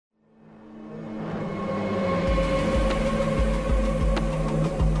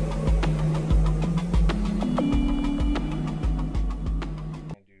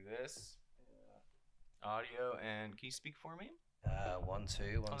you speak for me? One,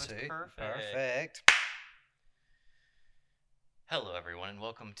 two, one, Oh, that's two. perfect. Perfect. Hello, everyone, and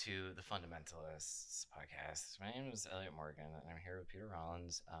welcome to the Fundamentalists podcast. My name is Elliot Morgan, and I'm here with Peter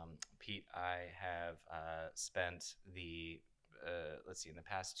Rollins. Pete, I have spent in the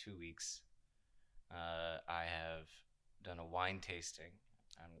past 2 weeks, I have done a wine tasting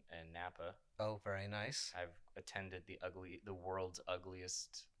in Napa. Oh, very nice. I've attended the world's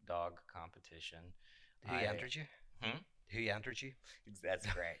ugliest dog competition. Who entered you? Hmm? Who entered you? That's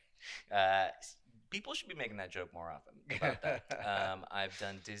great. Uh, People should be making that joke more often about that. I've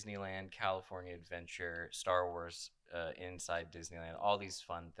done Disneyland, California Adventure, Star Wars inside Disneyland, all these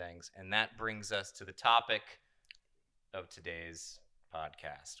fun things. And that brings us to the topic of today's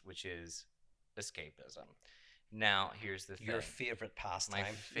podcast, which is escapism. Now, here's the thing. Your favorite pastime.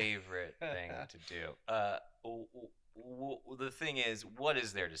 My favorite thing to do. The thing is, what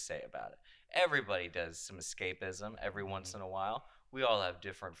is there to say about it? Everybody does some escapism every once in a while. We all have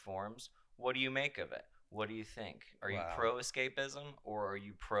different forms. What do you make of it? What do you think? Are you pro escapism or are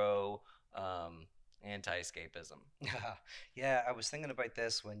you pro anti-escapism? Yeah, I was thinking about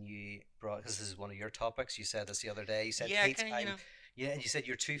this when you brought, because this is one of your topics. You said this the other day. You said, yeah, Pete, and you said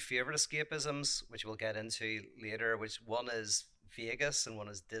your two favorite escapisms, which we'll get into later. Which one is Vegas and one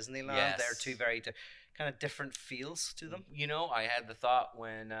is Disneyland. Yes. They're two very kind of different feels to them. You know, I had the thought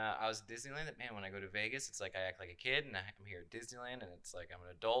when I was at Disneyland that, man, when I go to Vegas, it's like I act like a kid, and I'm here at Disneyland, and it's like I'm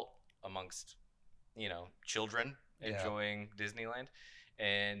an adult amongst, children enjoying Disneyland,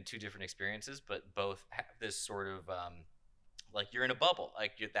 and two different experiences, but both have this sort of like you're in a bubble,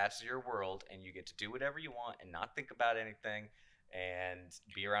 like that's your world, and you get to do whatever you want and not think about anything, and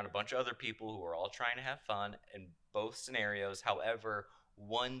be around a bunch of other people who are all trying to have fun in both scenarios. However,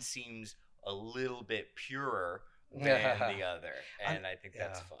 one seems a little bit purer than the other, and I think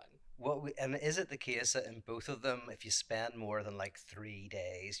that's fun. And is it the case that in both of them, if you spend more than like 3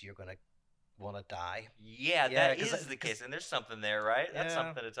 days, you're gonna want to die? Yeah, that is the case, and there's something there, right? That's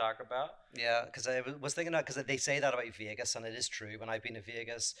something to talk about. Yeah, because I was thinking that, because they say that about Vegas, and it is true. When I've been to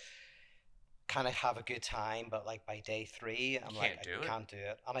Vegas, kind of have a good time, but like by day 3, I'm I can't do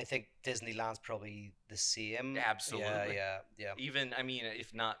it. And I think Disneyland's probably the same. Absolutely. Yeah. Even,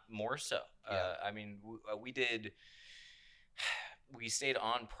 if not more so. We stayed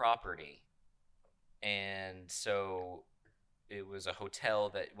on property, and so it was a hotel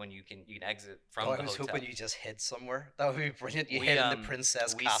that when you can exit from the hotel. I was hoping you just hid somewhere. That would be brilliant. You hid in the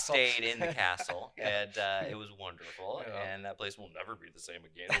princess castle. We stayed in the castle, and it was wonderful. Yeah. And that place will never be the same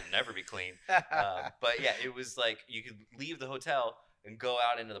again. It will never be clean. But yeah, it was like you could leave the hotel and go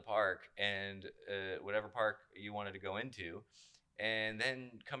out into the park, and whatever park you wanted to go into, and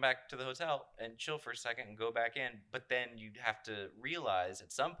then come back to the hotel and chill for a second and go back in. But then you'd have to realize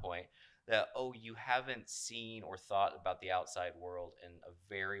at some point that, you haven't seen or thought about the outside world in a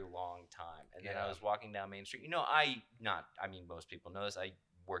very long time. And then I was walking down Main Street. Most people know this. I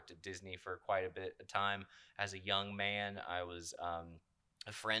worked at Disney for quite a bit of time. As a young man, I was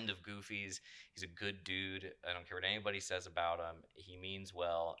a friend of Goofy's. He's a good dude. I don't care what anybody says about him. He means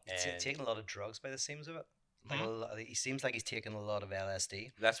well. He's taking a lot of drugs by the seams of it. He seems like he's taking a lot of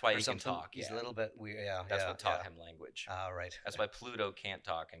LSD. That's why he can talk. He's a little bit weird. That's what taught him language. Right. That's why Pluto can't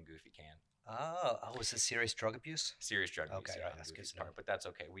talk and Goofy can. Oh, is it serious drug abuse? Serious drug abuse. Okay, that's good to know. But that's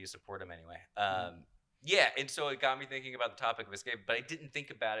okay. We support him anyway. Yeah, and so it got me thinking about the topic of escape, but I didn't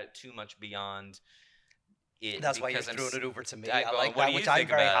think about it too much beyond it. That's why you're throwing it over to me. I like that, which I'm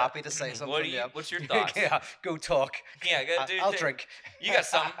very happy to say something. What's your thoughts? Go talk. Yeah, I'll drink. You got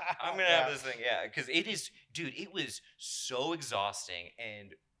something? I'm going to have this thing. Yeah, because it was so exhausting,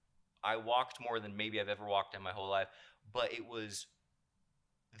 and I walked more than maybe I've ever walked in my whole life, but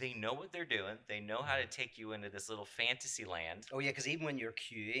they know what they're doing. They know how to take you into this little fantasy land. Oh, yeah, because even when you're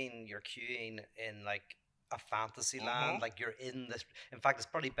queuing in like a fantasy land, like you're in this. In fact, it's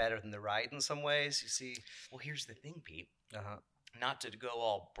probably better than the ride in some ways, you see. Well, here's the thing, Pete. Not to go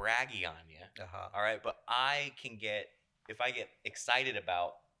all braggy on you, all right, but if I get excited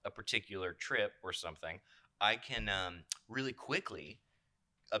about a particular trip or something, I can really quickly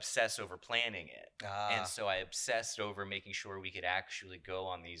obsess over planning it. And so I obsessed over making sure we could actually go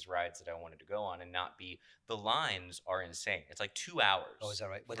on these rides that I wanted to go on and not be, the lines are insane. It's like 2 hours. Oh, is that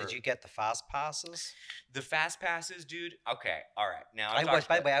right? Well, did you get the fast passes? The fast passes, dude? Okay, all right. Now,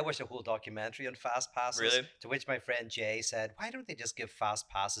 by the way, I watched a whole documentary on fast passes. Really? To which my friend Jay said, why don't they just give fast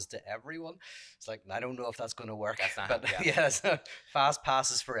passes to everyone? It's like, I don't know if that's going to work. That's not yes, fast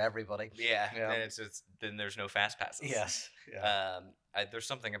passes for everybody. Yeah. And then there's no fast passes. Yes. Yeah. There's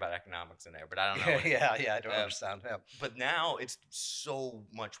something about economics in there, but I don't know. yeah, I don't understand. Yeah. But now it's so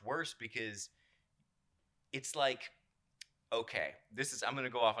much worse because it's like okay, I'm going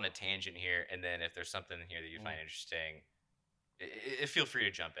to go off on a tangent here, and then if there's something in here that you find interesting, feel free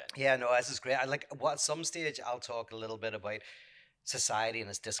to jump in. Yeah, no, this is great. At some stage I'll talk a little bit about society and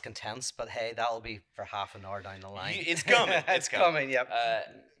its discontents, but hey, that'll be for half an hour down the line. It's coming. It's coming. Yep.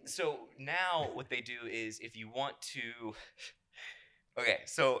 So now what they do is, if you want to, okay,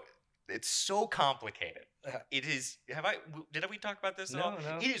 so it's so complicated. It is. Did we talk about this at all?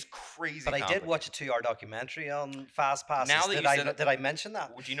 No. It is crazy. But I did watch a 2-hour documentary on fast passes. Now that did I mention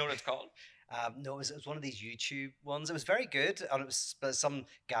that? Would you know what it's called? No, it was one of these YouTube ones. It was very good, and it was some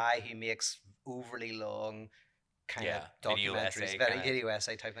guy who makes overly long kind of documentaries, video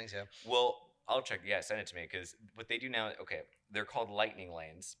essay type things. Yeah. Well, I'll check. Yeah, send it to me, because what they do now. Okay, they're called lightning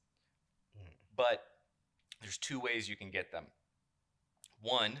lanes, but there's 2 ways you can get them.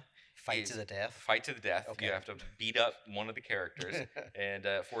 One. Fight to the death. Fight to the death. Okay. You have to beat up one of the characters and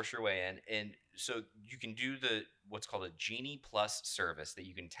force your way in. And so you can do what's called a Genie Plus service that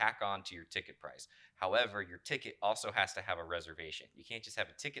you can tack on to your ticket price. However, your ticket also has to have a reservation. You can't just have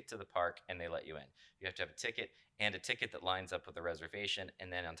a ticket to the park and they let you in. You have to have a ticket and a ticket that lines up with the reservation.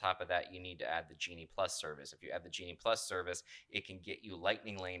 And then on top of that, you need to add the Genie Plus service. If you add the Genie Plus service, it can get you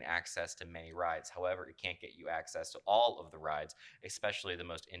lightning lane access to many rides. However, it can't get you access to all of the rides, especially the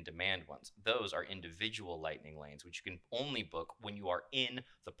most in-demand ones. Those are individual lightning lanes, which you can only book when you are in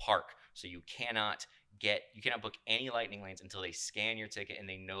the park. So you cannot book any lightning lanes until they scan your ticket and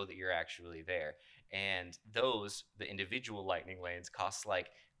they know that you're actually there. And the individual lightning lanes cost like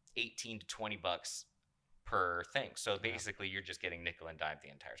 $18 to $20 per thing. So basically, you're just getting nickel and dime the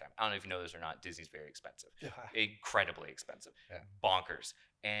entire time. I don't know if you know this or not. Disney's very expensive, incredibly expensive, bonkers,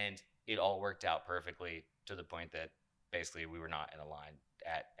 and it all worked out perfectly to the point that basically we were not in a line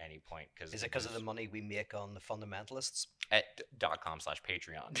at any point. Is it because of the money we make on the fundamentalists? At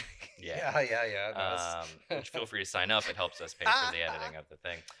 .com/Patreon. Yeah. Which feel free to sign up. It helps us pay for the editing of the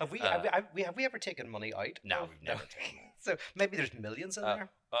thing. Have we ever taken money out? No, we've never taken money. So maybe there's millions in there?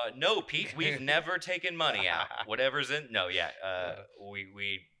 No, Pete, we've never taken money out. Whatever's in, no,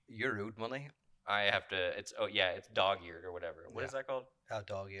 we You're owed money. I have to. It's dog-eared or whatever. What is that called?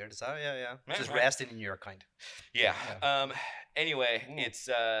 Dog-eared. Is that? Yeah. Just resting in your account. Yeah. Anyway, it's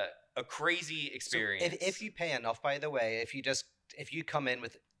a crazy experience. So if you pay enough, by the way, if you come in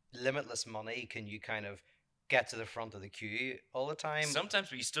with limitless money, can you kind of get to the front of the queue all the time? Sometimes,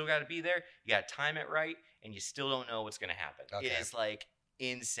 but you still got to be there. You got to time it right, and you still don't know what's going to happen. Okay. It is like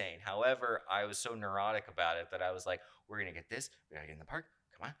insane. However, I was so neurotic about it that I was like, "We're gonna get this. We gotta get in the park.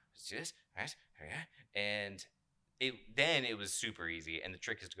 Come on, let's do this. All right, and it was super easy. And the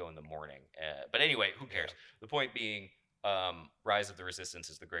trick is to go in the morning. But anyway, who cares? The point being, Rise of the Resistance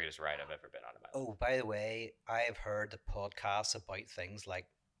is the greatest ride I've ever been on. Oh, by the way, I have heard the podcasts about things like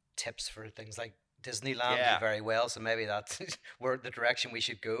tips for things like Disneyland do very well, so maybe that's where the direction we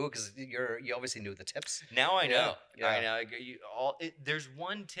should go, because you obviously know the tips. Now I know. I know. There's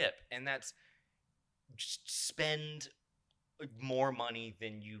one tip, and that's just spend more money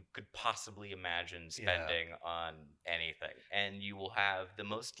than you could possibly imagine spending on anything, and you will have the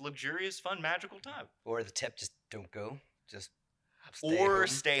most luxurious, fun, magical time. Or the tip, just don't go. Just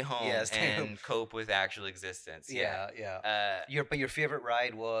stay home and cope with actual existence. Yeah. But your favorite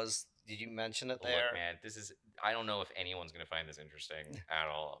ride was? Did you mention it there? Look, man, I don't know if anyone's going to find this interesting at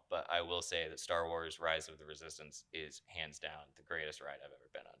all, but I will say that Star Wars Rise of the Resistance is hands down the greatest ride I've ever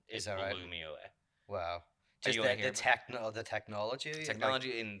been on. It blew me away. Wow. Just the technology?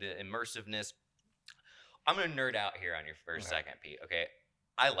 Technology and the immersiveness. I'm going to nerd out here on you for a second, Pete, okay?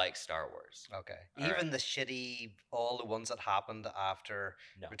 I like Star Wars. Okay. Even the all the ones that happened after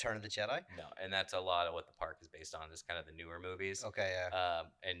Return of the Jedi? No, and that's a lot of what the park is based on, is kind of the newer movies. Okay, yeah.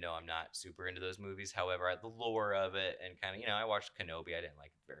 And no, I'm not super into those movies. However, the lore of it and kind of, I watched Kenobi. I didn't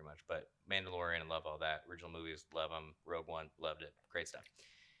like it very much, but Mandalorian, love all that. Original movies, love them. Rogue One, loved it. Great stuff.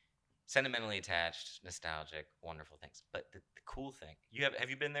 Sentimentally attached, nostalgic, wonderful things. But the cool thing, have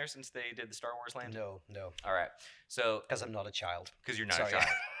you been there since they did the Star Wars land? No. All right. So because I'm not a child. Because you're not a child.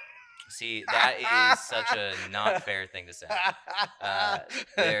 See, that is such a not fair thing to say.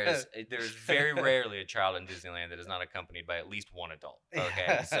 There's very rarely a child in Disneyland that is not accompanied by at least one adult.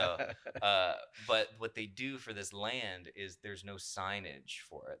 Okay, so but what they do for this land is there's no signage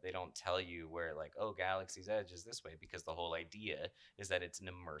for it. They don't tell you where, like, oh, Galaxy's Edge is this way, because the whole idea is that it's an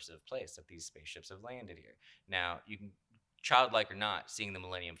immersive place, that these spaceships have landed here. Now, you can, childlike or not, seeing the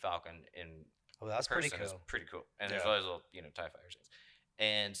Millennium Falcon in that's person pretty cool. Is pretty cool. And there's always little, TIE fighters.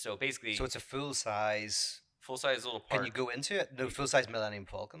 And so basically, it's a full size little park. Can you go into it? No, full size Millennium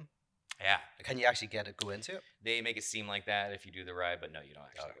Falcon. Yeah. Can you actually go into it? They make it seem like that if you do the ride, but no, you don't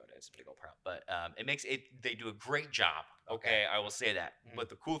actually go to it. It's a big old prop. But it makes it. They do a great job. Okay, I will say that. But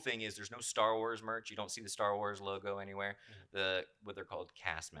the cool thing is, there's no Star Wars merch. You don't see the Star Wars logo anywhere. What they're called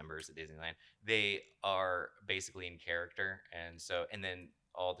cast members at Disneyland. They are basically in character, and then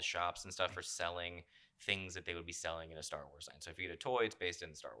all the shops and stuff are selling things that they would be selling in a Star Wars land. So if you get a toy, it's based in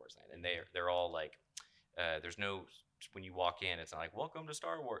the Star Wars land, and they're all like, there's no, when you walk in, it's not like welcome to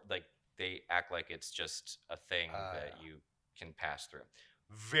Star Wars. Like, they act like it's just a thing that you can pass through.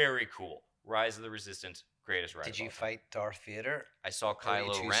 Very cool. Rise of the Resistance, greatest ride. Did you fight Darth Vader? I saw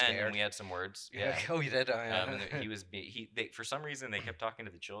Kylo Ren, and we had some words. Yeah. Oh, you did. And for some reason they kept talking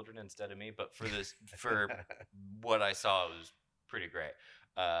to the children instead of me. But for what I saw, it was pretty great.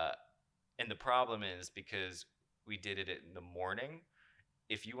 And the problem is, because we did it in the morning.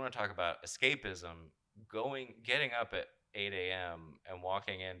 If you want to talk about escapism, getting up at 8 a.m. and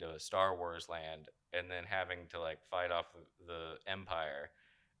walking into a Star Wars land and then having to like fight off the Empire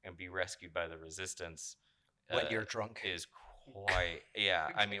and be rescued by the Resistance when you're drunk is quite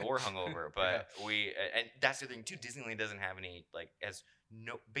I mean, or hungover, but and that's the thing too. Disneyland doesn't have any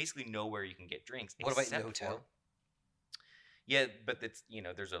basically nowhere you can get drinks. What about the hotel? Yeah, but it's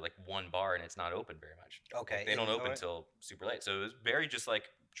there's like one bar and it's not open very much. Okay, like, they don't open till super late, so it was very just like.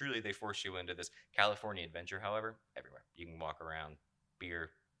 Truly, they force you into this California adventure. However, everywhere you can walk around, beer,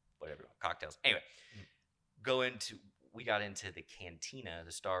 whatever, cocktails. Anyway, we got into the cantina,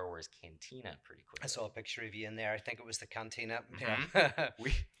 the Star Wars cantina, pretty quickly. I saw a picture of you in there. I think it was the cantina. Mm-hmm.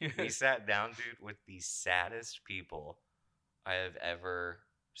 we sat down, dude, with the saddest people I have ever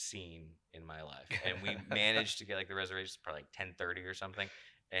seen in my life, and we managed to get like the reservations probably like 10:30 or something.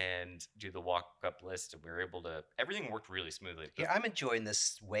 And do the walk-up list, and we were able to. Everything worked really smoothly. Yeah, I'm enjoying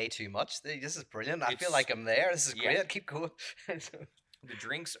this way too much. This is brilliant. I feel like I'm there. This is great. Keep going. The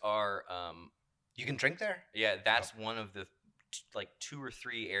drinks are. You can drink there. Yeah, that's one of the like 2 or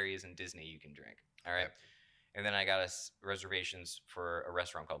 3 areas in Disney you can drink. All right, and then I got us reservations for a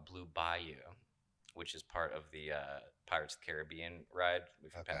restaurant called Blue Bayou, which is part of the Pirates of the Caribbean ride.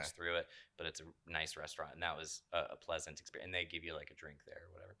 We've passed through it, but it's a nice restaurant, and that was a pleasant experience. And they give you like a drink there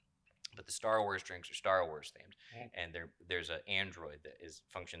or whatever. But the Star Wars drinks are Star Wars themed, and there's an android that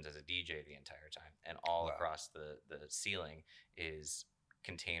functions as a DJ the entire time, and all across the ceiling is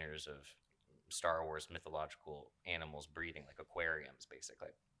containers of Star Wars mythological animals breeding, like aquariums, basically.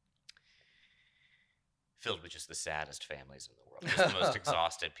 Filled with just the saddest families in the world, just the most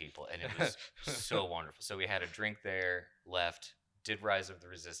exhausted people, and it was so wonderful. So we had a drink there, left, did Rise of the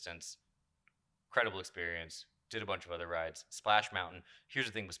Resistance, incredible experience, did a bunch of other rides. Splash Mountain. Here's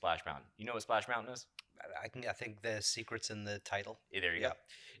the thing with Splash Mountain. You know what Splash Mountain is? I think the secret's in the title. There you go.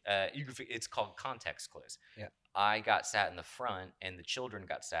 It's called context clues. Yeah. I got sat in the front, and the children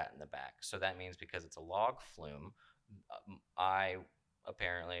got sat in the back. So that means because it's a log flume, I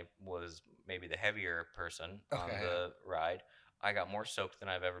apparently was maybe the heavier person on the ride. I got more soaked than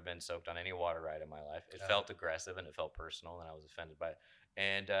I've ever been soaked on any water ride in my life. It felt aggressive and it felt personal, and I was offended by it.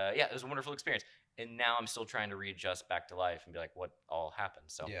 And it was a wonderful experience. And now I'm still trying to readjust back to life and be like, what all happened?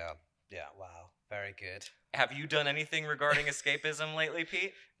 So wow, very good. Have you done anything regarding escapism lately,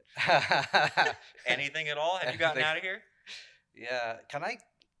 Pete? Anything at all? Have you gotten out of here? Yeah, can I?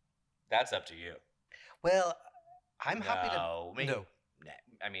 That's up to you. Well, I'm happy to. No.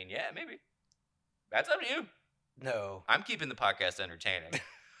 I mean, yeah, maybe. That's up to you. No. I'm keeping the podcast entertaining.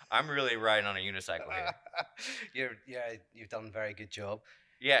 I'm really riding on a unicycle here. You've done a very good job.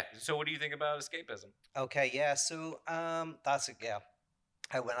 Yeah. So what do you think about escapism? Okay, yeah. So that's it, yeah.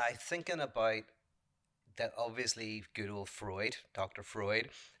 When I'm thinking about that, obviously good old Freud, Dr. Freud,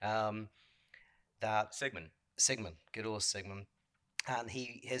 that Sigmund, good old Sigmund. And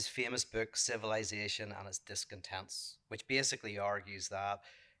his famous book, Civilization and Its Discontents, which basically argues that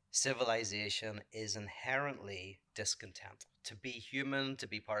civilization is inherently discontent. To be human, to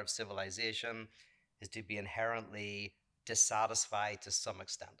be part of civilization, is to be inherently dissatisfied to some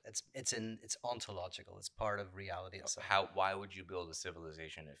extent. It's ontological. It's part of reality itself. Why would you build a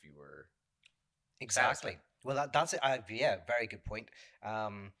civilization if you were exactly? Well, that's it. Very good point.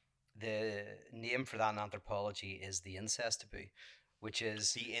 The name for that in anthropology is the incest taboo. Which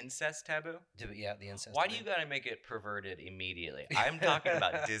is the incest taboo? Yeah, the incest. Why do you gotta make it perverted immediately? I'm talking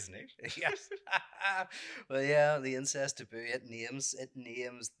about Disney. Yes. Well, yeah, the incest taboo. It names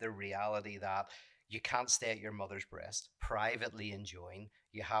the reality that you can't stay at your mother's breast privately enjoying.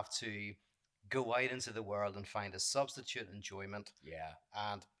 You have to go out into the world and find a substitute enjoyment. Yeah.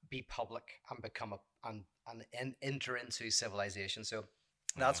 And be public and become and enter into civilization. So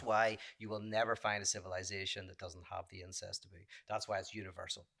That's why you will never find a civilization that doesn't have the incest taboo. That's why it's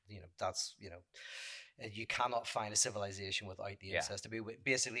universal. You cannot find a civilization without the incest taboo.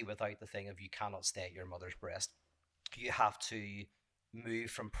 Basically, without the thing of you cannot stay at your mother's breast. You have to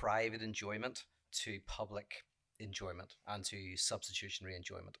move from private enjoyment to public enjoyment and to substitutionary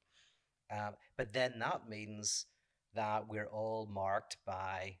enjoyment. But then that means that we're all marked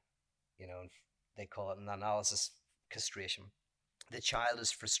by, they call it an analysis castration. The child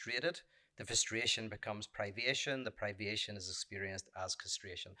is frustrated. The frustration becomes privation. The privation is experienced as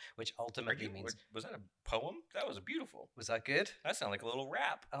castration, which ultimately means. Was that a poem? That was beautiful. Was that good? That sounded like a little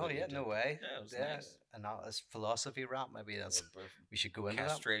rap. Oh yeah, no way. Yeah, it was nice. And now it's philosophy rap. Maybe we should go into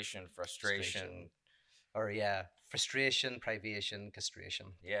castration, frustration. Or frustration, privation,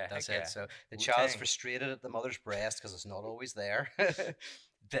 castration. Yeah, that's it. So the child's frustrated at the mother's breast because it's not always there.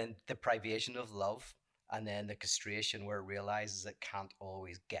 Then the privation of love. And then the castration where it realizes it can't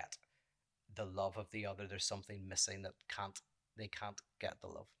always get the love of the other. There's something missing that they can't get the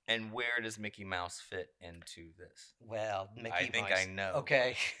love. And where does Mickey Mouse fit into this? Well, I think I know.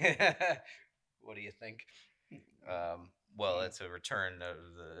 Okay. What do you think? Well, it's a return of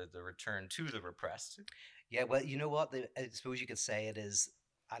the return to the repressed. Yeah, well, you know what? I suppose you could say it is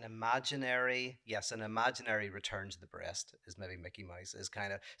an imaginary return to the breast is maybe Mickey Mouse is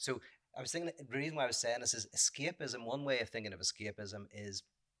kind of so. I was thinking the reason why I was saying this is escapism. One way of thinking of escapism is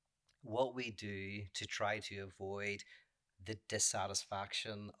what we do to try to avoid the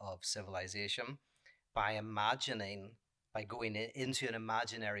dissatisfaction of civilization by going into an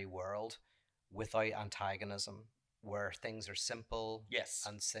imaginary world without antagonism, where things are simple. Yes.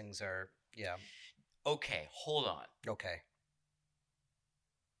 And things are, Okay, hold on. Okay.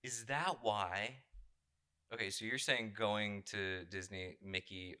 Is that why? Okay, so you're saying going to Disney,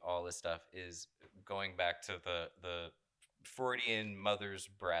 Mickey, all this stuff is going back to the Freudian mother's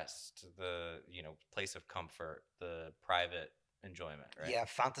breast, the place of comfort, the private enjoyment, right? Yeah,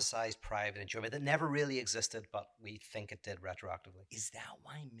 fantasized private enjoyment that never really existed, but we think it did retroactively. Is that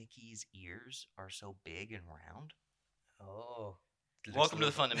why Mickey's ears are so big and round? Oh. Welcome to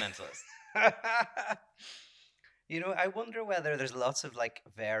the Fundamentalist. I wonder whether there's lots of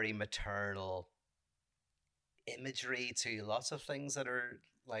very maternal imagery to lots of things that are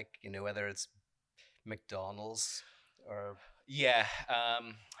whether it's McDonald's or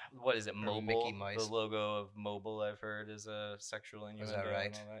what is it, Mobile? Mickey Mouse. The logo of Mobile, I've heard, is a sexual innuendo. Is that right?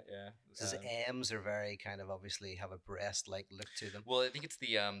 And all that? Yeah. Because M's are very kind of obviously have a breast-like look to them. Well, I think it's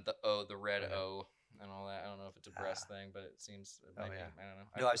the red O and all that. I don't know if it's a breast thing, but it seems. I don't know.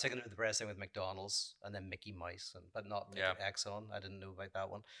 No, I was thinking of the breast thing with McDonald's and then Mickey Mouse, but not Exxon. I didn't know about that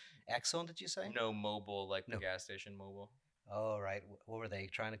one. Exxon, did you say? No, Mobile, like the gas station Mobile. Oh, right. What were they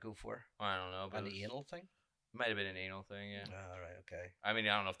trying to go for? I don't know. But an anal thing? Might have been an anal thing, yeah. Oh, right, okay. I mean,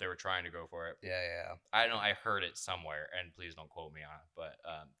 I don't know if they were trying to go for it. Yeah. I know I heard it somewhere, and please don't quote me on it, but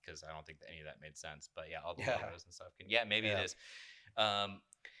because I don't think that any of that made sense. But yeah, all the logos and stuff. Maybe it is. But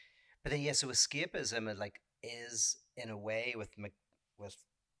then so escapism is in a way with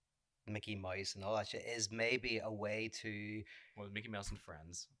Mickey Mouse and all that shit is maybe a way to. Well, Mickey Mouse and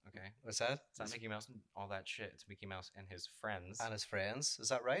Friends. Okay. What's that? It's not Mickey Mouse and all that shit. It's Mickey Mouse and his friends. And his friends. Is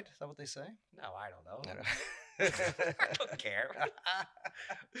that right? Is that what they say? No, I don't know. I don't care.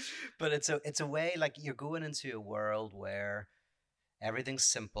 But it's a way you're going into a world where everything's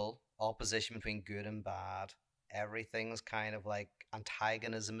simple, opposition between good and bad. Everything's kind of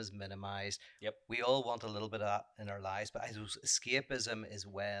antagonism is minimized. Yep. We all want a little bit of that in our lives, but I suppose escapism is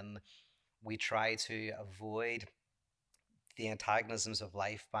when we try to avoid the antagonisms of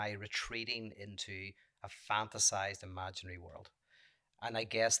life by retreating into a fantasized imaginary world. And I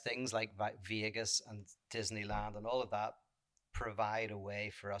guess things like Vegas and Disneyland and all of that provide a way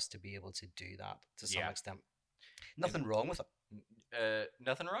for us to be able to do that to some extent. Nothing wrong with it.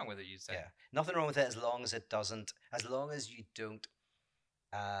 Nothing wrong with it, you'd say. Yeah, nothing wrong with it as long as you don't.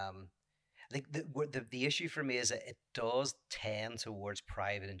 The issue for me is that it does tend towards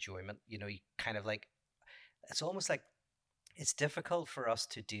private enjoyment. You kind of it's almost like it's difficult for us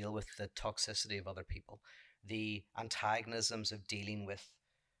to deal with the toxicity of other people, the antagonisms of dealing with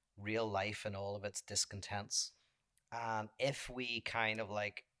real life and all of its discontents. And if we kind of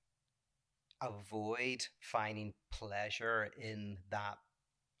avoid finding pleasure in that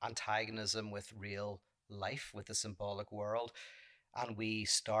antagonism with real life, with the symbolic world, and we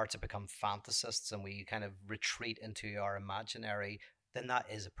start to become fantasists and we kind of retreat into our imaginary, then that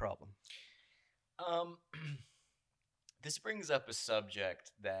is a problem. This brings up a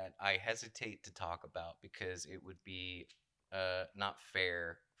subject that I hesitate to talk about because it would be not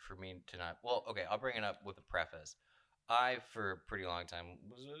fair for me to not. Well, okay, I'll bring it up with a preface. I, for a pretty long time,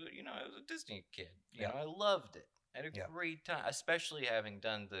 I was a Disney kid. You know, I loved it. I had a great time, especially having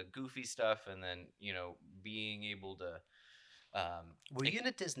done the goofy stuff and then, being able to. Were you in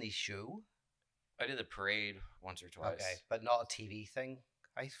a Disney show? I did the parade once or twice. Okay, but not a TV thing.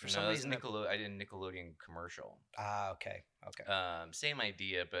 For some reason, I did a Nickelodeon commercial. Okay. Same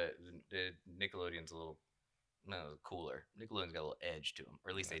idea, but the Nickelodeon's a little cooler. Nickelodeon's got a little edge to them,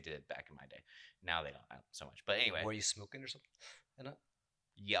 or at least they did back in my day. Now they don't so much. But anyway, were you smoking or something in it?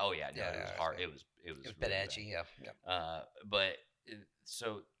 Yeah. Oh yeah. No, it was hard. It was a really bit edgy. Bad. Yeah.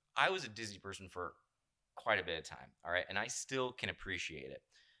 So I was a Disney person for quite a bit of time. All right, and I still can appreciate it.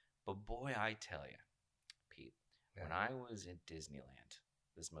 But boy, I tell you, Pete, when I was in Disneyland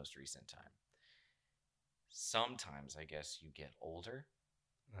this most recent time, sometimes I guess you get older,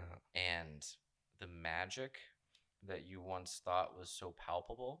 and the magic that you once thought was so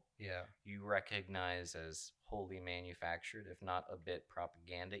palpable, you recognize as wholly manufactured, if not a bit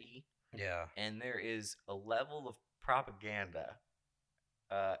propaganda-y. Yeah. And there is a level of propaganda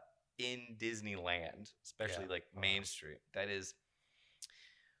in Disneyland, especially like Main Street, that is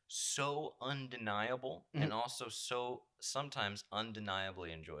so undeniable and also so sometimes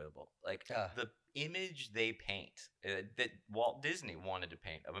undeniably enjoyable. Like the image they paint that Walt Disney wanted to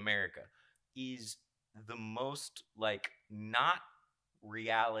paint of America is the most like not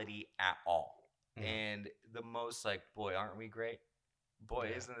reality at all, and the most like, boy, aren't we great?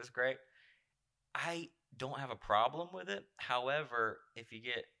 Boy, isn't this great? I don't have a problem with it. However, if you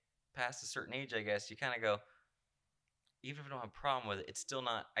get past a certain age, I guess you kind of go, even if I don't have a problem with it, it's still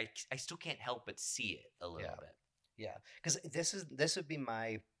not. I still can't help but see it a little bit. Yeah, because this would be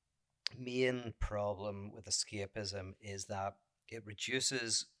my main problem with escapism, is that it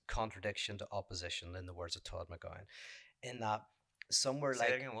reduces contradiction to opposition, in the words of Todd McGowan, in that somewhere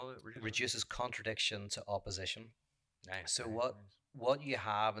reduces contradiction to opposition. Nice. So what you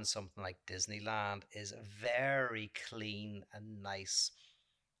have in something like Disneyland is a very clean and nice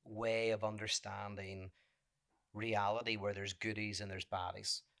way of understanding reality, where there's goodies and there's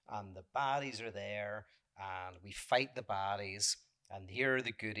baddies, and the baddies are there and we fight the baddies, and here are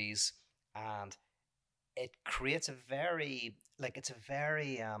the goodies, and it creates a very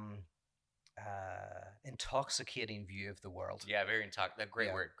intoxicating view of the world. Yeah, very intoxicating.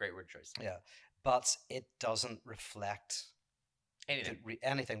 Great word choice. Yeah, but it doesn't reflect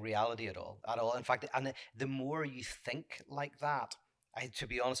anything reality at all. In fact, and the more you think like that, to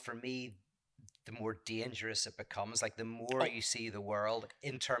be honest, for me, the more dangerous it becomes. Like the more you see the world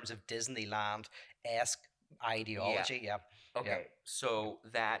in terms of Disneyland-esque ideology. Yeah. Okay. So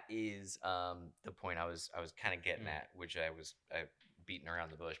that is the point I was kind of getting at, which I beating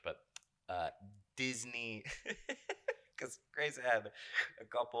around the bush, but Disney, because Grace had a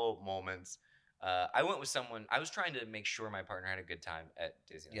couple moments. I went with someone. I was trying to make sure my partner had a good time at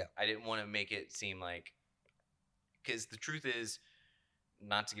Disneyland. Yeah. I didn't want to make it seem like, because the truth is,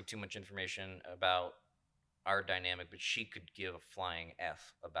 not to give too much information about our dynamic, but she could give a flying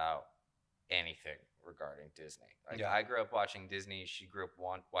F about anything regarding Disney. Like, I grew up watching Disney. She grew up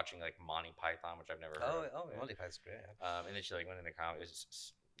watching like Monty Python, which I've never heard of. Oh, yeah. Monty Python's great. Yeah. And then she like went into comedy. It's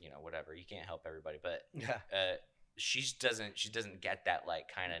just, whatever. You can't help everybody, but she doesn't get that like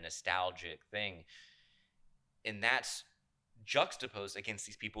kind of nostalgic thing, and that's juxtaposed against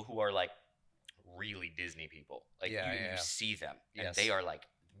these people who are like really Disney people. Like you see them, and they are like,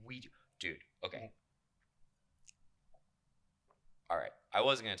 dude. Okay. All right. I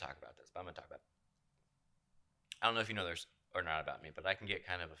wasn't going to talk about this, but I'm going to talk about it. I don't know if you know this or not about me, but I can get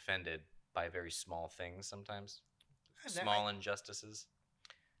kind of offended by very small things sometimes. Small injustices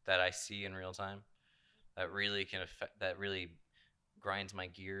that I see in real time that really can that really grinds my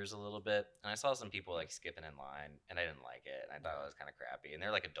gears a little bit. And I saw some people like skipping in line, and I didn't like it, and I thought it was kind of crappy. And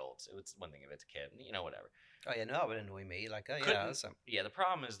they're like adults. It was one thing if it's a kid, whatever. Oh yeah, no, it would annoy me. Like, the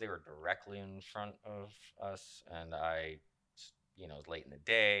problem is they were directly in front of us, and I, it was late in the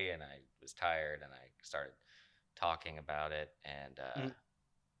day, and I was tired, and I started talking about it, and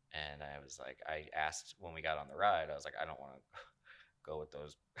and I was like, I asked when we got on the ride, I was like, I don't want to go with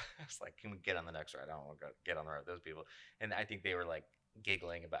those. I was like, can we get on the next ride? I don't want to get on the ride with those people. And I think they were like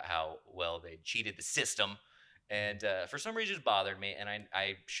giggling about how well they cheated the system, and for some reason it bothered me, and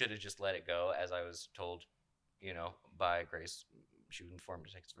I should have just let it go, as I was told, by Grace. She informed me,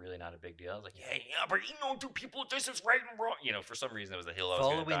 like, it's really not a big deal. I was like, yeah, but two people, this is right and wrong. For some reason it was the hill I was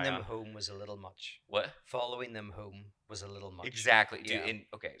going to die on. Following them home was a little much. What? Following them home was a little much. Exactly. Dude,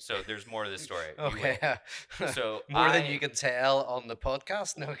 okay, so there's more to the story. Okay. So more than you can tell on the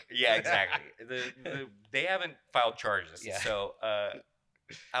podcast? No. Yeah, exactly. They haven't filed charges. Yeah. So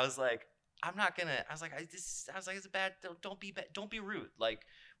I was like, I'm not gonna. I was like, it's bad. Don't be bad. Don't be rude. Like,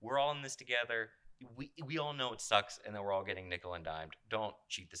 we're all in this together. We all know it sucks, and then we're all getting nickel and dimed. Don't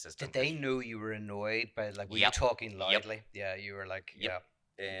cheat the system. Did they know you were annoyed by like? Were you Yep. talking loudly? Yep. Yeah, you were like, Yep.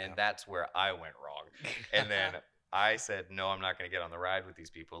 yeah. And that's where I went wrong. And then I said, no, I'm not going to get on the ride with these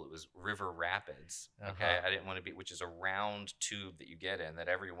people. It was River Rapids. Okay. I didn't want to be, which is a round tube that you get in that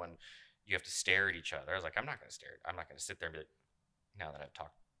everyone, you have to stare at each other. I was like, I'm not going to stare. I'm not going to sit there and be like, now that I've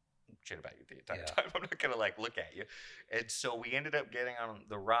talked shit about you the entire time, I'm not going to like look at you. And so we ended up getting on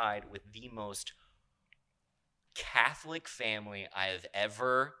the ride with the most Catholic family I have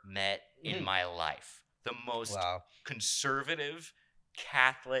ever met in my life. The most conservative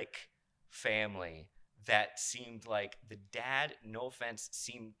Catholic family that seemed like the dad, no offense,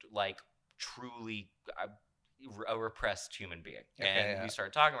 seemed like truly a repressed human being. We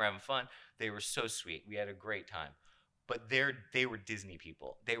started talking, we're having fun. They were so sweet. We had a great time. But they were Disney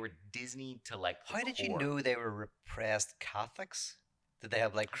people. They were Disney to like the How did you core. know they were repressed Catholics? Did they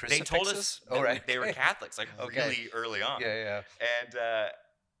have like crucifixes? They told us they were Catholics like really early on. Yeah.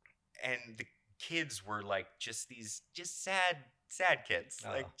 And the kids were like just sad kids,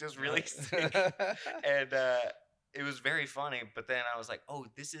 like just really sick. And it was very funny. But then I was like, oh,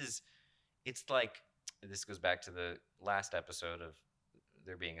 it's like, this goes back to the last episode of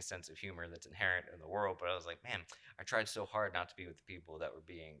there being a sense of humor that's inherent in the world. But I was like, man, I tried so hard not to be with the people that were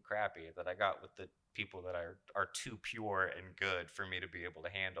being crappy that I got with the people that are too pure and good for me to be able to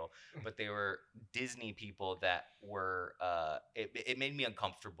handle. But they were Disney people that were it made me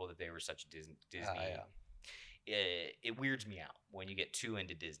uncomfortable that they were such Disney. It weirds me out when you get too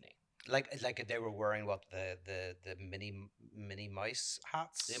into Disney. Like they were wearing what the Minnie Mouse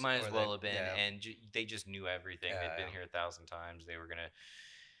hats. They might as well have been, and they just knew everything. They'd been here 1,000 times. They were gonna,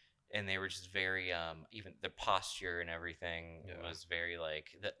 and they were just very even the posture and everything was very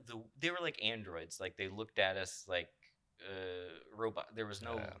like they were like androids. Like they looked at us like robot. There was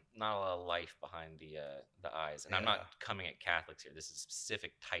not a lot of life behind the eyes. And I'm not coming at Catholics here. This is a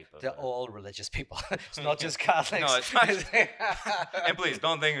specific type of. They're all religious people. It's not just Catholics. No, it's not. And please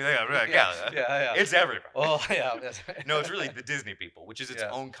don't think they're Catholic. Yeah. It's everybody. Oh yeah. No, it's really the Disney people, which is its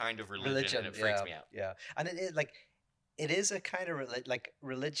own kind of religion, and it freaks me out. Yeah, and it is a kind of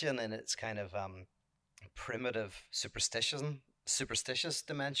religion in its kind of primitive superstitious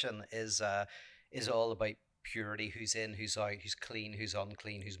dimension is all about purity, who's in, who's out, who's clean, who's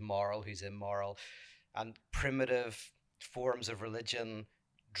unclean, who's moral, who's immoral. And primitive forms of religion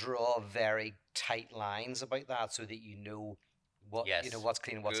draw very tight lines about that so that you know what's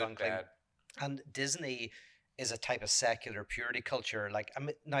clean and what's unclean. Bad. And Disney is a type of secular purity culture. Like, I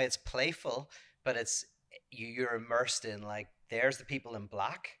mean, now it's playful, but it's you're immersed in like there's the people in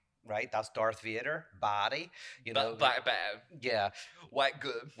black. Right, that's Darth Vader, baddie, bad. Yeah, white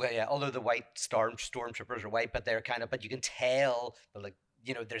good. Well, yeah. Although the white stormtroopers are white, but they're kind of, but you can tell, like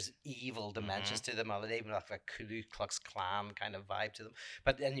there's evil dimensions to them. And they even have a Ku Klux Klan kind of vibe to them.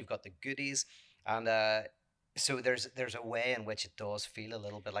 But then you've got the goodies, and so there's a way in which it does feel a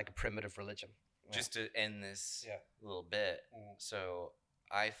little bit like a primitive religion. Just to end this little bit, so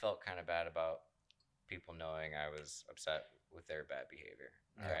I felt kind of bad about people knowing I was upset with their bad behavior.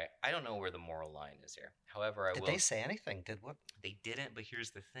 All right. I don't know where the moral line is here. However, Did they say anything? Did what? They didn't, but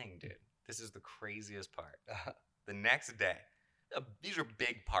here's the thing, dude. This is the craziest part. The next day, these are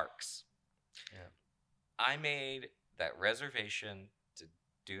big parks. Yeah. I made that reservation to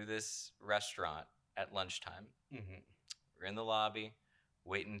do this restaurant at lunchtime. Mm-hmm. We're in the lobby,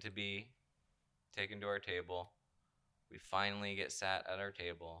 waiting to be taken to our table. We finally get sat at our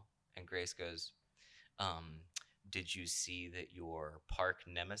table, and Grace goes, did you see that your park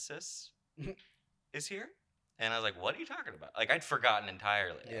nemesis is here? And I was like, what are you talking about? Like, I'd forgotten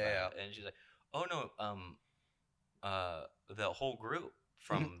entirely. Yeah. And she's like, oh, no, the whole group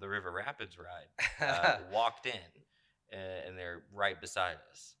from the River Rapids ride walked in, and they're right beside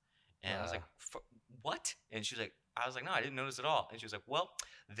us. And I was like, what? And she's like, I was like, no, I didn't notice at all. And she was like, well,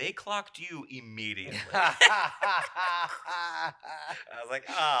 they clocked you immediately. I was like,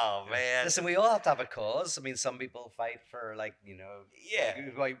 oh, man. Listen, we all have to have a cause. I mean, some people fight for,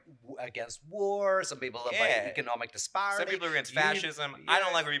 against war. Some people fight economic disparity. Some people are against fascism. I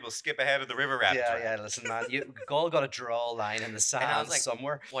don't like when people skip ahead of the River Rapids. Yeah, listen, man. You all got to draw a line in the sand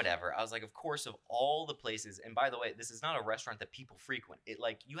somewhere. Whatever. I was like, of course, of all the places, and by the way, this is not a restaurant that people frequent. It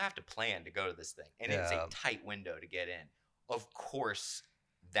you have to plan to go to this thing, and it's a tight window to get in. Of course,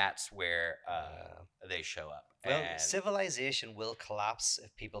 that's where they show up. Well, civilization will collapse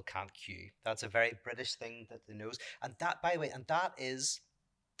if people can't queue. That's a very British thing that they knows. And that, by the way, that is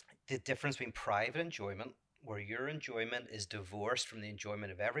the difference between private enjoyment where your enjoyment is divorced from the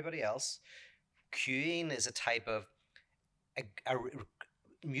enjoyment of everybody else. Queuing is a type of a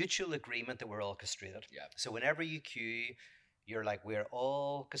mutual agreement that we're all castrated. Yeah. So whenever you queue, you're like, we're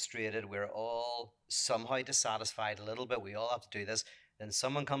all castrated, we're all somehow dissatisfied a little bit, we all have to do this. Then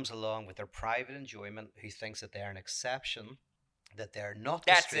someone comes along with their private enjoyment who thinks that they're an exception, that they're not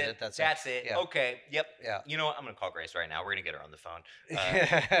castrated. That's it. Yeah. Okay. Yep. Yeah. You know what? I'm gonna call Grace right now. We're gonna get her on the phone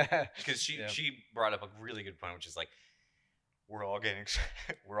because she brought up a really good point, which is like we're all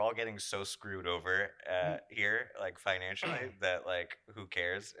getting so screwed over here, like financially, that like who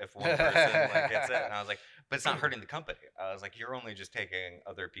cares if one person like gets it? And I was like, but it's not hurting the company. I was like, you're only just taking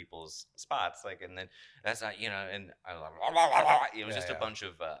other people's spots, like, and then that's not, and I was like, it was just a bunch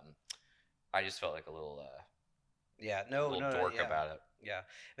of. I just felt like a little. Dork about it. Yeah,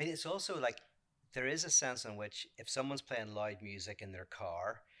 I mean, it's also like there is a sense in which if someone's playing loud music in their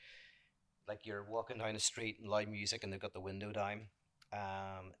car, like you're walking down the street and loud music and they've got the window down,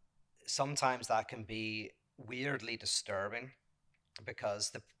 sometimes that can be weirdly disturbing because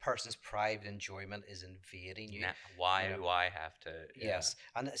the person's private enjoyment is invading you. Why do I have to? Yes,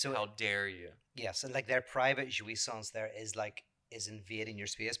 and so how dare you? Yes, and like their private jouissance there is invading your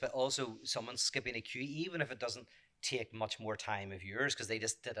space, but also someone skipping a queue, even if it doesn't take much more time of yours because they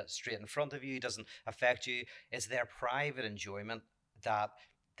just did it straight in front of you, doesn't affect you. It's their private enjoyment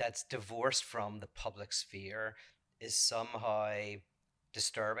that's divorced from the public sphere is somehow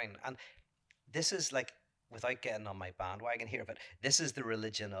disturbing. And this is like, without getting on my bandwagon here, but this is the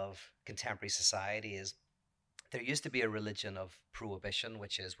religion of contemporary society. Is there used to be a religion of prohibition,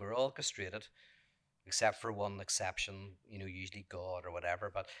 which is we're all castrated except for one exception, usually God or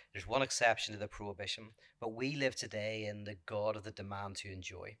whatever, but there's one exception to the prohibition. But we live today in the God of the demand to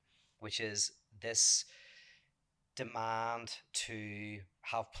enjoy, which is this demand to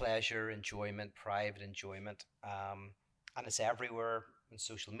have pleasure, enjoyment, private enjoyment, and it's everywhere in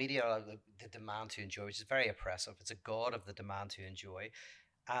social media, the demand to enjoy, which is very oppressive. It's a God of the demand to enjoy,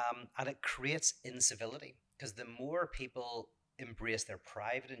 and it creates incivility, because the more people embrace their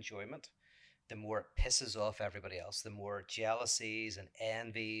private enjoyment, the more it pisses off everybody else, the more jealousies and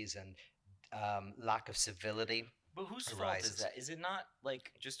envies and lack of civility. But whose fault is that? Is it not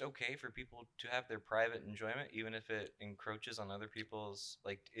like just okay for people to have their private enjoyment, even if it encroaches on other people's?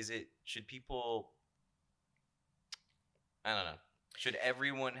 Like, should people? I don't know. Should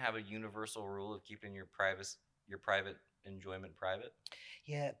everyone have a universal rule of keeping your private enjoyment private?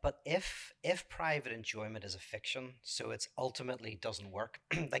 Yeah, but if private enjoyment is a fiction, so it's ultimately doesn't work.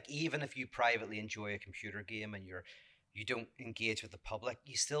 Like even if you privately enjoy a computer game and you don't engage with the public,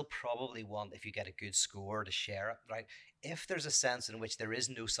 you still probably want, if you get a good score, to share it, right? If there's a sense in which there is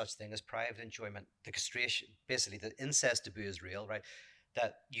no such thing as private enjoyment, the castration, basically the incest taboo is real, right?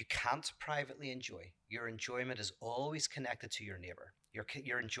 That you can't privately enjoy. Your enjoyment is always connected to your neighbor.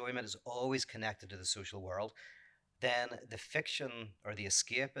 Your enjoyment is always connected to the social world. Then the fiction or the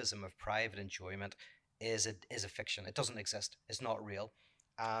escapism of private enjoyment is a fiction. It doesn't exist. It's not real.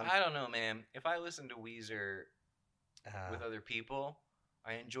 I don't know, man. If I listen to Weezer with other people,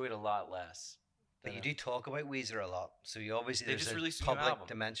 I enjoy it a lot less. But you do talk about Weezer a lot, so you obviously there's a public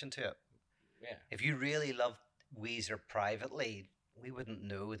dimension to it. Yeah. If you really loved Weezer privately, we wouldn't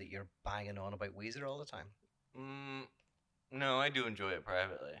know that you're banging on about Weezer all the time. No, I do enjoy it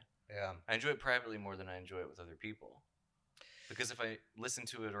privately. Yeah. I enjoy it privately more than I enjoy it with other people. Because if I listen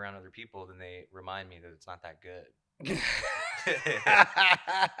to it around other people, then they remind me that it's not that good.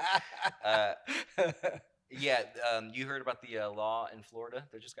 You heard about the law in Florida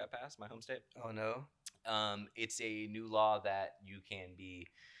that just got passed, my home state? Oh, no. It's a new law that you can be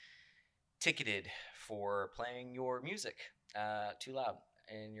ticketed for playing your music too loud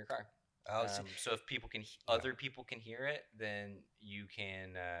in your car. Oh, so if other people can hear it, then you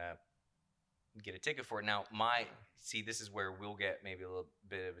can get a ticket for it. Now, this is where we'll get maybe a little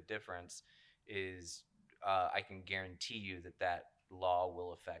bit of a difference. Is I can guarantee you that law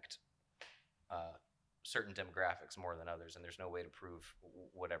will affect certain demographics more than others, and there's no way to prove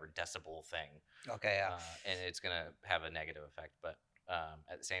whatever decibel thing. Okay, yeah. And it's gonna have a negative effect, but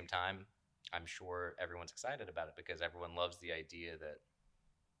at the same time, I'm sure everyone's excited about it because everyone loves the idea that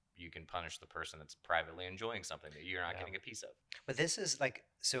you can punish the person that's privately enjoying something that you're not getting a piece of. But this is like,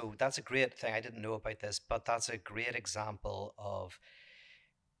 so that's a great thing. I didn't know about this, but that's a great example of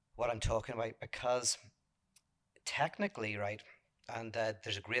what I'm talking about, because technically, right, and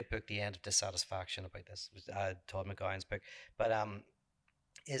there's a great book, The End of Dissatisfaction, about this, Todd McGowan's book, but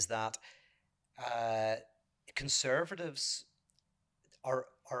is that conservatives are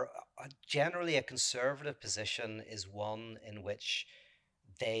generally, a conservative position is one in which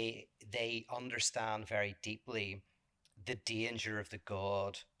they understand very deeply the danger of the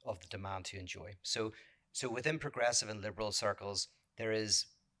god of the demand to enjoy. So within progressive and liberal circles, there is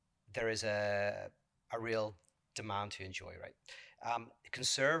a real demand to enjoy, right?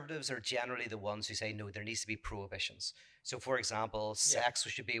 Conservatives are generally the ones who say no, there needs to be prohibitions. So, for example, sex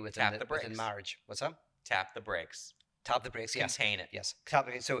should be within marriage. What's that? Tap the brakes. Tap the brakes. Yes. Contain it. Yes. Tap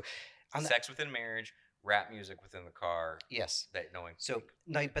the brakes. So, sex within marriage, rap music within the car. Yes. That knowing. So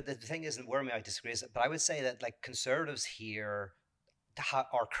now, but the thing isn't where I disagree is, but I would say that like conservatives here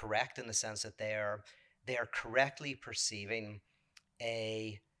are correct in the sense that they are correctly perceiving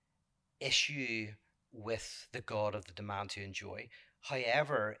a issue with the god of the demand to enjoy.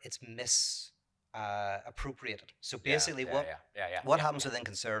 However, it's appropriated. So basically, what happens within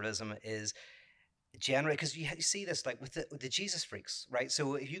conservatism is generally, because you see this like with the Jesus freaks, right?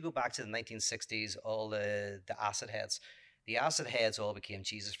 So if you go back to the 1960s, all the acid heads all became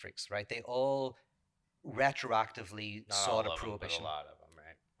Jesus freaks, right? They all retroactively sought a prohibition. A lot of them,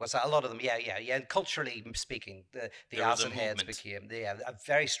 right? What's that? A lot of them, yeah. Culturally speaking, the acid heads became a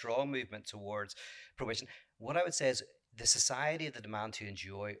very strong movement towards prohibition. What I would say is the society of the demand to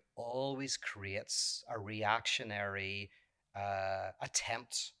enjoy always creates a reactionary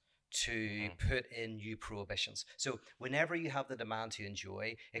attempt to put in new prohibitions. So whenever you have the demand to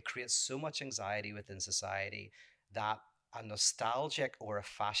enjoy, it creates so much anxiety within society that a nostalgic or a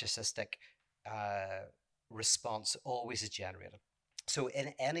fascistic response always is generated. So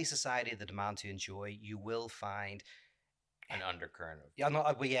in any society, the demand to enjoy, you will find an undercurrent. And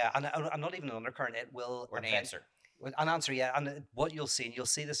not even an undercurrent. It will or an answer. An answer, yeah. And what you'll see, and you'll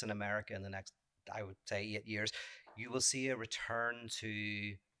see this in America in the next, I would say, 8 years, you will see a return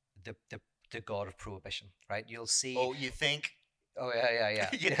to the god of prohibition, right? You'll see. Oh, you think? Oh yeah.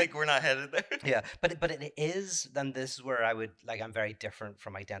 You think we're not headed there? Yeah, but it is. Then this is where I'm very different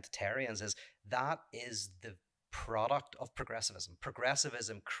from identitarians. Is that is the product of progressivism.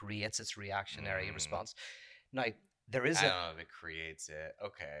 Progressivism creates its reactionary response. Now there is. I don't know if it creates it.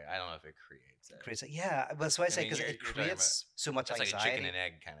 Okay, I don't know if it creates it. Creates it. Yeah, well, so I say because it creates so much anxiety. It's like a chicken and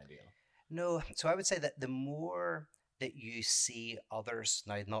egg kind of deal. No, so I would say that the more that you see others,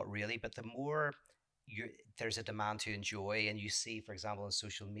 now not really, but the more there's a demand to enjoy, and you see, for example, in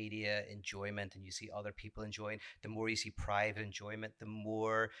social media enjoyment, and you see other people enjoying, the more you see private enjoyment, the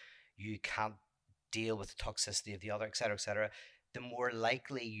more you can't deal with the toxicity of the other, etc., the more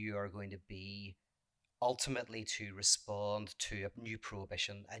likely you are going to be ultimately to respond to a new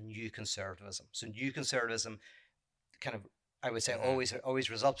prohibition, a new conservatism. So new conservatism kind of, I would say, always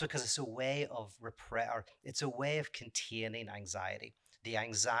results because it's a way of it's a way of containing anxiety. The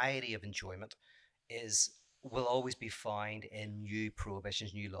anxiety of enjoyment will always be found in new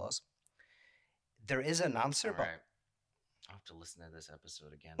prohibitions, new laws. There is an answer, but I'll have to listen to this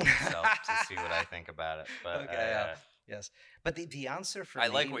episode again myself to see what I think about it. But okay, yes. But the answer for I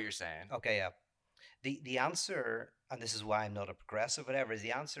like what you're saying. Okay, yeah. The answer, and this is why I'm not a progressive, whatever,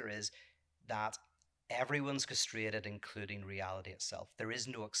 the answer is that everyone's castrated, including reality itself. There is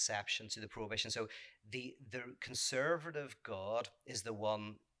no exception to the prohibition. So the conservative God is the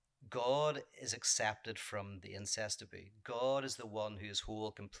one. God is accepted from the incest taboo. God is the one who is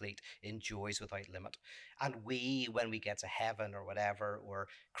whole, complete, enjoys without limit. And we, when we get to heaven or whatever, or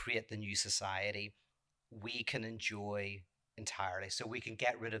create the new society, we can enjoy entirely. So we can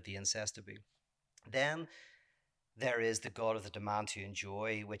get rid of the incest taboo. Then there is the God of the demand to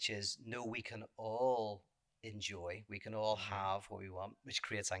enjoy, which is no, we can all enjoy. We can all have what we want, which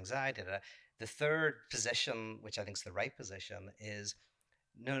creates anxiety. The third position, which I think is the right position, is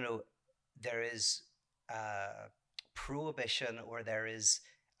no, there is prohibition, or there is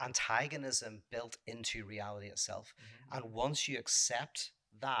antagonism built into reality itself. And once you accept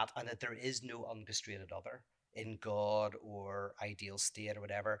that, and that there is no uncastrated other in God or ideal state or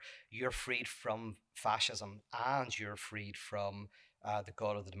whatever, you're freed from fascism, and you're freed from the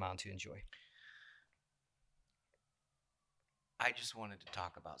God of the demand to enjoy. I just wanted to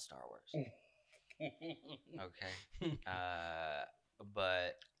talk about Star Wars. Okay.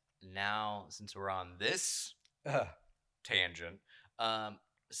 But now, since we're on this tangent,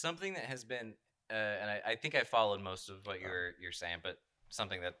 something that has been, and I think I followed most of what you're saying, but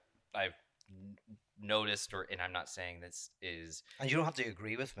something that I've noticed, and I'm not saying this is, and you don't have to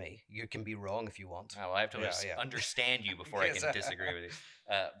agree with me. You can be wrong if you want. Well, I have to understand you before I can disagree with you.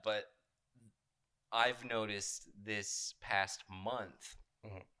 But I've noticed this past month.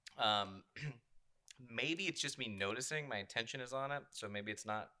 Maybe it's just me noticing. My attention is on it, so maybe it's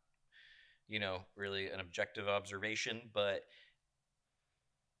not, really an objective observation. But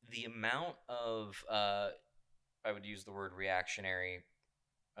the amount of, I would use the word reactionary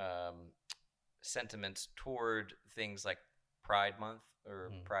sentiment toward things like Pride Month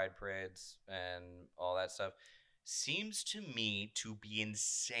or Pride parades and all that stuff seems to me to be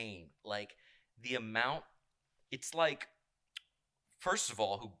insane. Like the amount, it's like, first of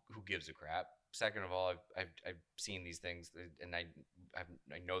all, who gives a crap? Second of all, I've seen these things, and I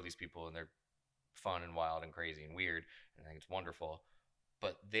know these people, and they're fun and wild and crazy and weird, and I think it's wonderful.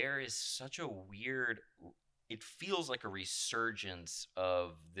 But there is such a weird. It feels like a resurgence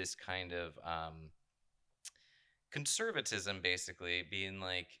of this kind of conservatism, basically being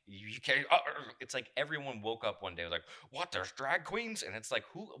like, you can't. It's like everyone woke up one day like, what? There's drag queens, and it's like,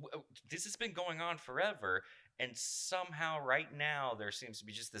 who? This has been going on forever, and somehow right now there seems to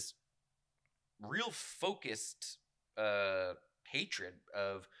be just this real focused hatred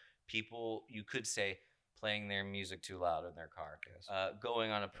of people, you could say, playing their music too loud in their car, going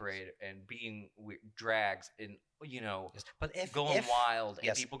on a parade and being drags and but going wild.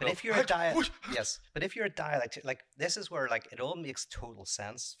 And people but go, if you're a dialect, but if you're a dialect, like this is where like it all makes total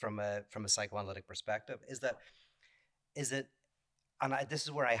sense from a psychoanalytic perspective. Is that, and this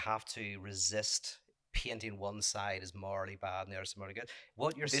is where I have to resist painting one side as morally bad and the other is morally good.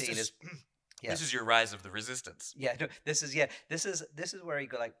 What you're seeing is. Yes. This is your rise of the resistance. Yeah, no, this is where you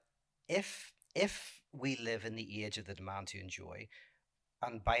go like, if we live in the age of the demand to enjoy,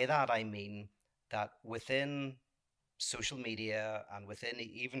 and by that I mean that within social media and within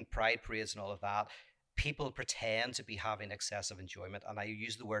even pride parades and all of that, people pretend to be having excessive enjoyment, and I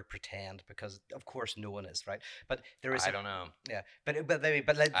use the word pretend because of course no one is, right? But there is. I don't know. Yeah, but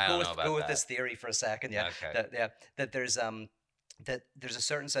let's go with this theory for a second. Yeah, okay. That there's that there's a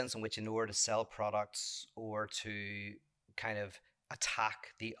certain sense in which in order to sell products or to kind of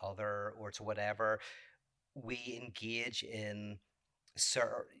attack the other or to whatever, we engage in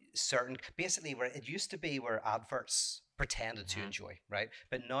certain basically where it used to be where adverts pretended to enjoy, right?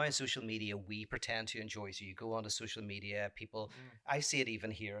 But now in social media we pretend to enjoy. So you go onto social media, people, I see it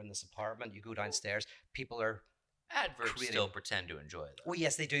even here in this apartment, you go downstairs, people are adverts still pretend to enjoy though. Well,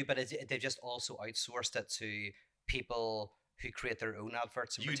 yes they do, but they've just also outsourced it to people who create their own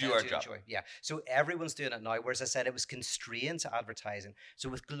adverts and do our job. Enjoy. Yeah. So everyone's doing it now. Whereas I said it was constrained to advertising. So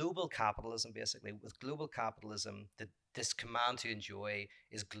with global capitalism, basically, this command to enjoy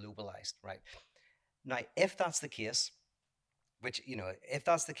is globalized, right? Now, if that's the case, if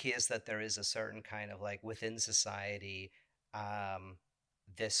that's the case that there is a certain kind of like within society,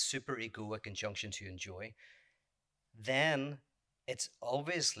 this super egoic injunction to enjoy, then it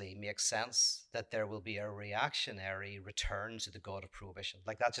obviously makes sense that there will be a reactionary return to the god of prohibition.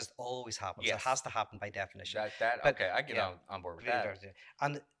 Like that just always happens. Yes. It has to happen by definition. Okay, I get on board with that.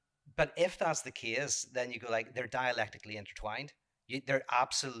 But if that's the case, then you go like they're dialectically intertwined. They're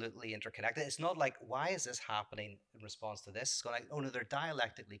absolutely interconnected. It's not like, why is this happening in response to this? It's going like, oh no, they're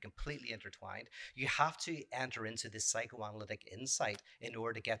dialectically completely intertwined. You have to enter into this psychoanalytic insight in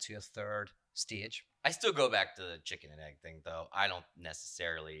order to get to a third stage. I still go back to the chicken and egg thing, though. I don't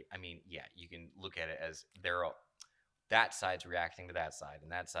necessarily. I mean, yeah, you can look at it as that side's reacting to that side,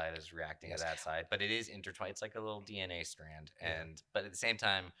 and that side is reacting to that side. But it is intertwined. It's like a little DNA strand, but at the same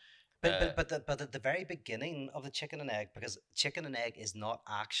time. But at the very beginning of the chicken and egg, because chicken and egg is not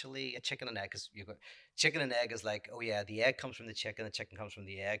actually a chicken and egg, because chicken and egg is like, oh yeah, the egg comes from the chicken comes from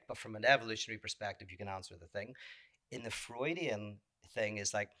the egg. But from an evolutionary perspective, you can answer the thing. In the Freudian thing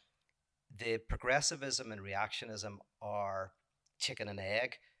is like, the progressivism and reactionism are chicken and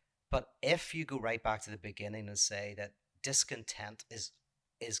egg. But if you go right back to the beginning and say that discontent is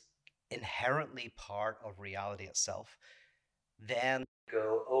inherently part of reality itself, then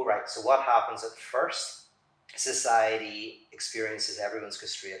go, oh right, so what happens at first? Society experiences everyone's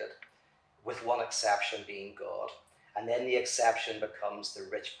castrated, with one exception being God. And then the exception becomes the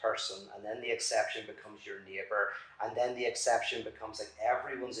rich person, and then the exception becomes your neighbor, and then the exception becomes like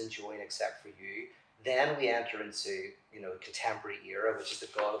everyone's enjoying except for you. Then we enter into, contemporary era, which is the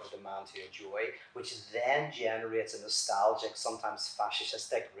God of the demand to enjoy, which then generates a nostalgic, sometimes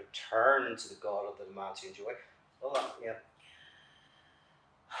fascistic return to the God of the demand to enjoy. Hold on, yeah.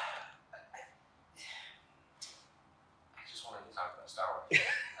 I just wanted to talk about Star Wars.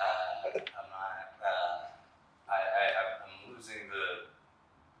 I'm losing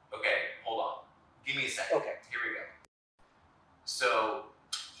the. Okay, hold on. Give me a second. Okay, here we go. So,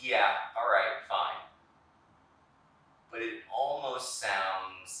 yeah, all right, fine. But it almost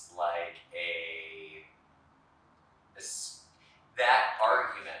sounds like that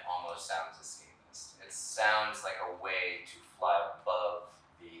argument almost sounds escapist. It sounds like a way to fly above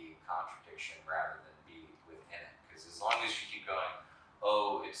the contradiction rather than be within it. Because as long as you keep going,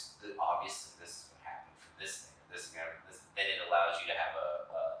 obviously this is going to happen for this thing, this is going to happen, then it allows you to have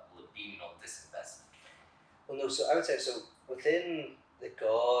a venal disinvestment? Well, no. So I would say within the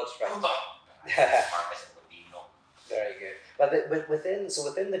God, right? Very good. But within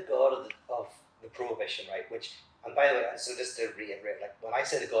the God of the prohibition, right? Which, and by the way, so just to reiterate, like when I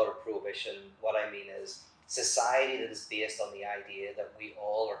say the God of prohibition, what I mean is society that is based on the idea that we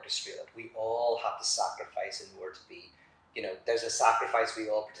all orchestrate it. We all have to sacrifice in order to be, there's a sacrifice we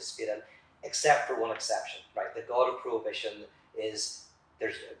all participate in, except for one exception, right? The God of prohibition is,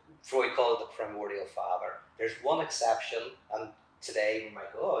 Freud called it the primordial father. There's one exception, and today we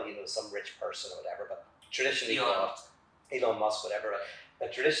might go, some rich person or whatever, but traditionally Elon Musk, whatever, right?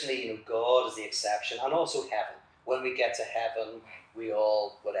 But traditionally, God is the exception, and also heaven. When we get to heaven, we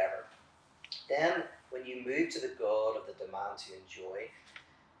all, whatever. Then, when you move to the God of the demand to enjoy,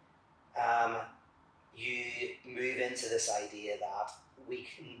 you move into this idea that we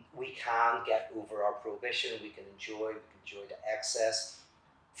can get over our prohibition, we can enjoy to excess.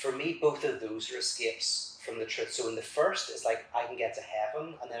 For me, both of those are escapes from the truth. So in the first, it's like I can get to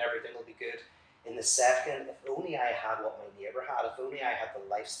heaven and then everything will be good. In the second, if only I had what my neighbor had, if only I had the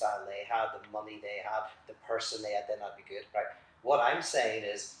lifestyle they had, the money they had, the person they had, then I'd be good, right? What I'm saying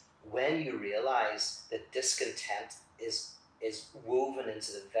is, when you realize that discontent is woven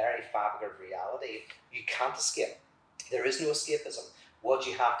into the very fabric of reality, you can't escape. There is no escapism. What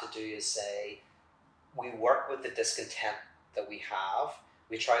you have to do is say, we work with the discontent that we have.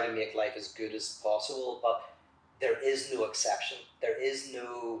 We try to make life as good as possible, but there is no exception. There is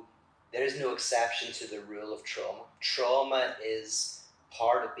no exception to the rule of trauma. Trauma is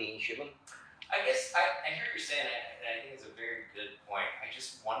part of being human. I guess I hear you saying it, and I think it's a very good point. I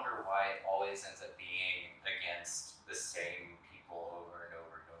just wonder why it always ends up being against the same people over and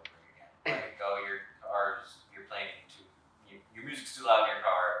over and over again. Like, you're playing your music's too loud in your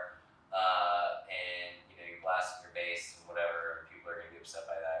car, and you're blasting your bass and whatever, and people are gonna be upset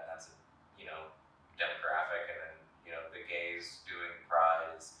by that. And that's a demographic, and then the gays doing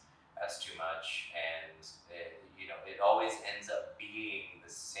pride that's too much, and it always ends up being the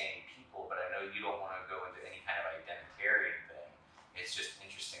same people. But I know you don't want to go into any kind of identitarian thing. It's just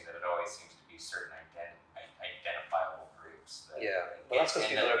interesting that it always seems to be certain identifiable groups. Well, that's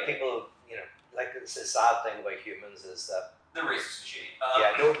because people, like it's a sad thing about humans is that they're racist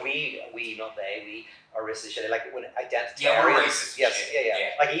and shitty. We, not they, we are racist and shitty. Like when identitarians. Yeah, we're racist. Yes,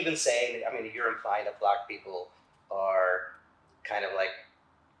 yeah. Like even saying, you're implying that black people are kind of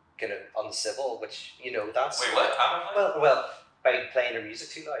uncivil, which that's. Wait, what? Well, by playing their music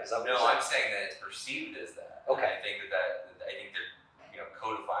too loud. Is that what I'm saying that it's perceived as that. Okay. And I think they're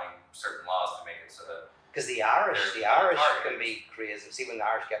codifying certain laws to make it so that. Because the Irish can be crazy. See, when the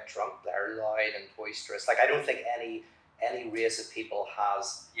Irish get drunk, they're loud and boisterous. Like I don't think any race of people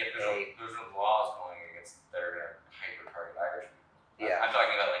has. Yeah, there's no laws going against that are gonna hyper target Irish people. Yeah. I'm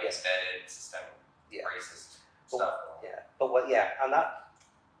talking about embedded systemic racist stuff. Yeah, but and that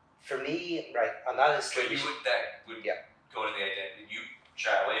for me, right, and that is. But that would go to the identity. You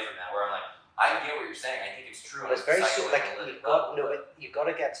shy away from that, where I'm like, I get what you're saying. I think it's true. But it's very you've got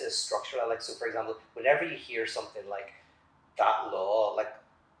to get to a structure. Like, so for example, whenever you hear something like that law, like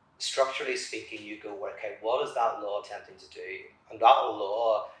structurally speaking, you go, okay, what is that law attempting to do? And that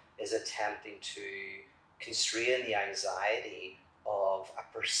law is attempting to constrain the anxiety of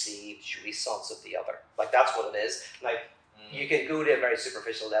a perceived jouissance of the other. Like that's what it is. Like you can go to a very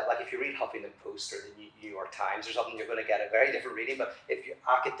superficial level. Like if you read Huffington Post or the New York Times or something, you're going to get a very different reading. But if you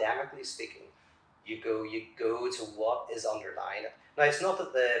academically speaking, you go to what is underlying it. Now it's not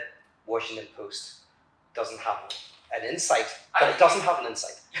that the Washington Post doesn't have an insight, but it doesn't have an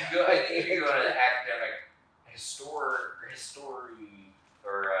insight. I think if you go to an academic history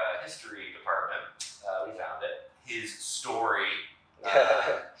department, we found it. His story.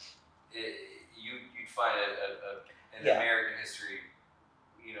 You'd find in American history,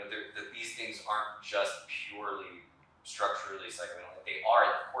 that these things aren't just purely structurally psychoanalytic. They are,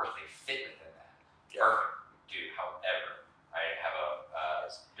 of course, they fit within that. Perfect, dude. However, I have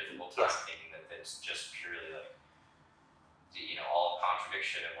a difficult time thinking that it's just purely all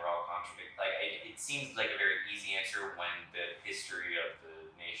contradiction and we're all contradict. It seems like a very easy answer when the history of the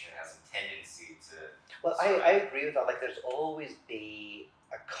nation has a tendency to. Well, I agree with that. Like, there's always be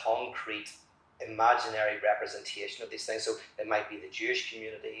a concrete imaginary representation of these things. So it might be the Jewish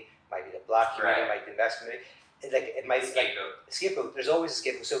community, it might be the black community, it might be the West community. It might be scapegoat. There's always a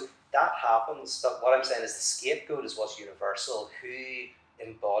scapegoat. So that happens, but what I'm saying is the scapegoat is what's universal. Who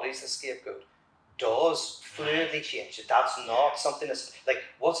embodies the scapegoat does fluidly change. That's not something that's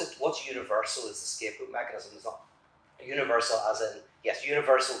what's universal is the scapegoat mechanism. It's not universal as in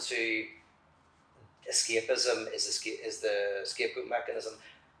universal to escapism is the scapegoat mechanism.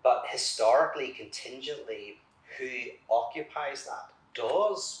 But historically, contingently, who occupies that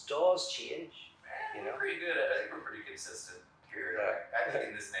does change. You know, pretty good. I think we're pretty consistent here. Yeah. I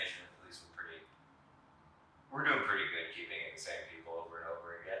think in this nation, at least, we're doing pretty good keeping it the same people over and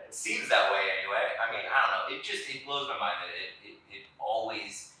over again. It seems that way anyway. I mean, I don't know. It blows my mind that it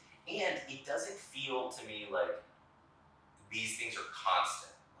always, and it doesn't feel to me like these things are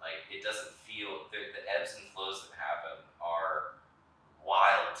constant. Like, it doesn't feel, the ebbs and flows that happen are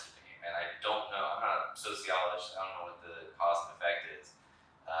wild to me. And I don't know, I'm not a sociologist, I don't know what the cause and effect is.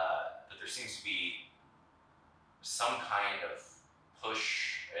 But there seems to be some kind of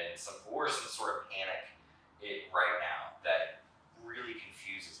push and some sort of panic right now that really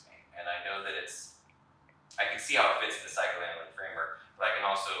confuses me. And I know that I can see how it fits in the psychoanalytic framework, but I can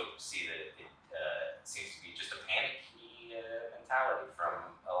also see that it seems to be just a panicky mentality from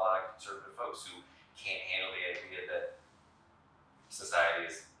a lot of conservative folks who can't handle the idea that society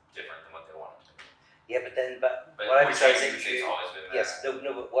is different than what they want it to be. Yeah, but what I would say is it's always been that. Yes, no.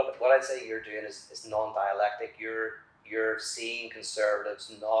 But what I'd say you're doing is non-dialectic. You're seeing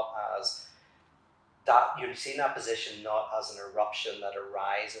conservatives not as that. You're seeing that position not as an eruption that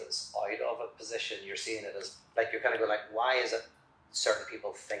arises out of a position. You're seeing it as like you're kind of going like, why is it certain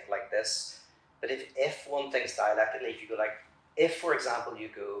people think like this? But if one thinks dialectically, if you go like, if for example you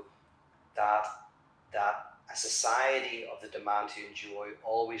go that a society of the demand to enjoy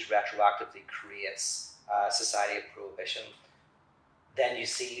always retroactively creates a society of prohibition, then you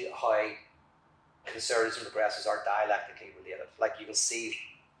see how conservatives and progressives are dialectically related. Like you can see,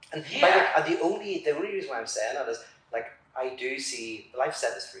 and the only reason why I'm saying that is like I do see. Well, I've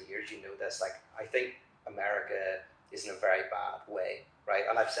said this for years. You know this. Like I think America is in a very bad way, right?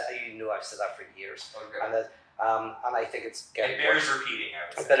 And I've said that for years. Okay. And I think it bears repeating.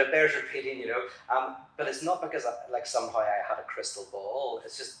 I would say. But it bears repeating, you know. But it's not because somehow I had a crystal ball.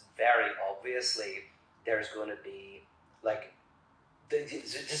 It's just very obviously there's going to be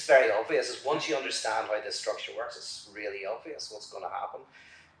it's just very obvious. Is once you understand how this structure works, it's really obvious what's going to happen,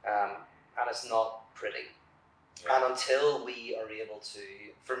 and it's not pretty. Yeah. And until we are able to,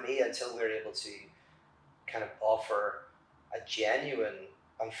 until we're able to kind of offer a genuine,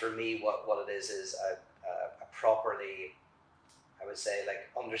 and for me, what it is a properly, I would say, like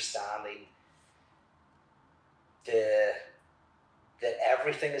understanding that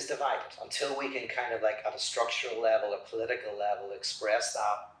everything is divided. Until we can kind of like at a structural level, a political level, express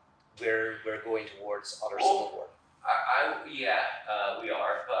that, we're going towards utter civil war. We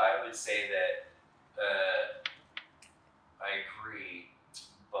are, but I would say that I agree,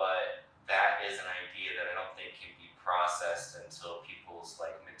 but that is an idea that I don't think can be processed until people's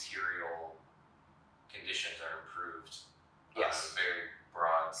like material conditions are improved on a very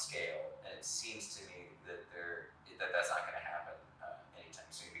broad scale. And it seems to me that that's not going to happen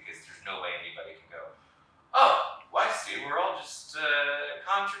anytime soon, because there's no way anybody can go, oh, well, I see, we're all just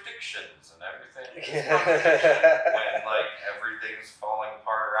contradictions and everything is contradiction when like everything's falling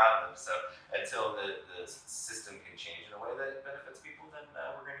apart around them. So until the system can change in a way that benefits people, then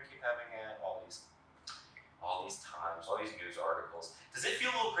we're going to keep having all these news articles. Does it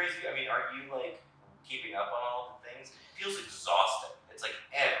feel a little crazy? I mean, are you like keeping up on all the things? It feels exhausting. It's like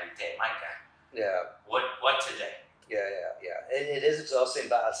every day, my God. Yeah. What today? Yeah. It is exhausting,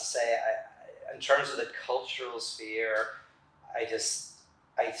 but as I say, in terms of the cultural sphere, I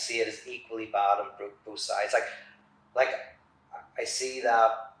see it as equally bad on both sides. Like I see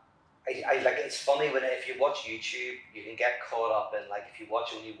that. I like. It's funny if you watch YouTube, you can get caught up in like if you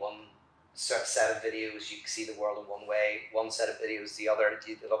watch only one set of videos, you see the world in one way. One set of videos, the other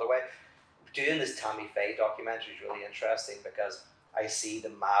way. Doing this Tammy Faye documentary is really interesting because I see the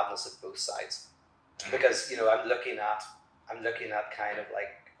madness of both sides. Because I'm looking at kind of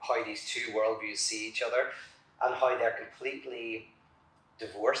like how these two worldviews see each other and how they're completely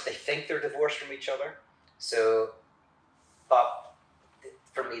divorced. They think they're divorced from each other. So, but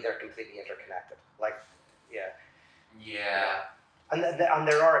for me, they're completely interconnected. Like, yeah. Yeah. And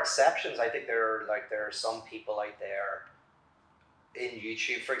there are exceptions. I think there are some people out there in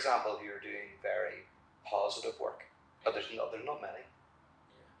YouTube, for example, who are doing very positive work, but there's not many.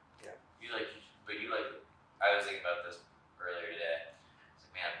 Yeah. I was thinking about this earlier today. It's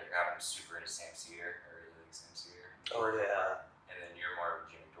like, man, I'm super into Sam Cedar. I really like Sam Cedar. Oh yeah. And then you're more of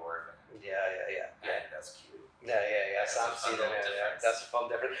a Jimmy Dore fan. Yeah. Yeah, that's cute. Yeah. Sam Cedar. Yeah, that's a fun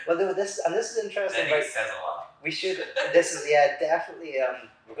difference. Well, this is interesting. I think it says a lot. We should. This is definitely.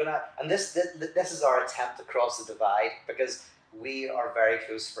 We're gonna, and this is our attempt to cross the divide because we are very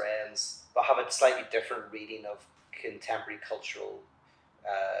close friends, but have a slightly different reading of contemporary cultural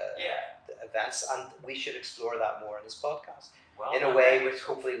events, and we should explore that more in this podcast. Well, in a way which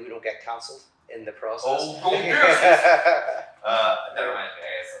hopefully we don't get cancelled in the process. Oh, that reminds me, I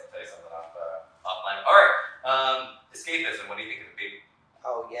guess I'll tell you something offline. Alright, escapism, what do you think of the people?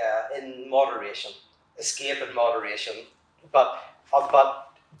 Oh yeah, in moderation. Escape in moderation. But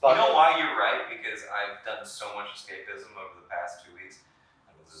you know why you're right? Because I've done so much escapism over the past 2 weeks,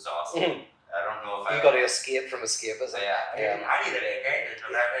 and this is awesome. I don't know if you got to escape from escapism. Yeah. I need a vacation.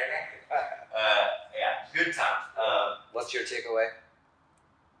 Yeah, good time. What's your takeaway?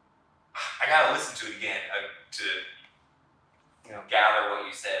 I gotta listen to it again to gather what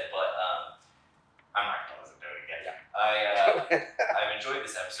you said, but I'm not gonna listen to it again. Yeah. I've enjoyed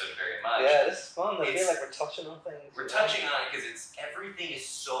this episode very much. Yeah, this is fun. I feel like we're touching on things. We're touching on it because everything is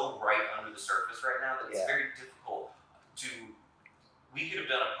so right under the surface right now that it's very difficult to. We could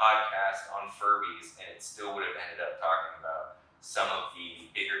have done a podcast on Furbies and it still would have ended up talking about some of the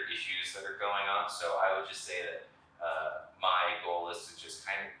bigger issues that are going on. So I would just say that my goal is to just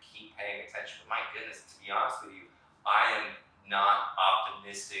kind of keep paying attention. But my goodness, to be honest with you, I am not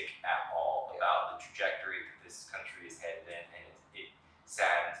optimistic at all about the trajectory that this country is headed in, and it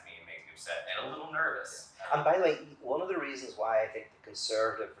saddens me and makes me upset and a little nervous. And by the way, one of the reasons why I think the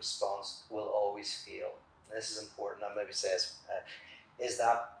conservative response will always fail, and this is important, I maybe say this, is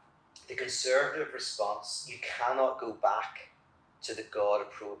that the conservative response, you cannot go back to the god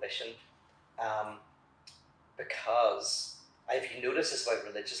of prohibition, because if you notice this about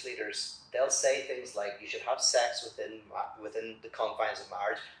religious leaders, they'll say things like you should have sex within the confines of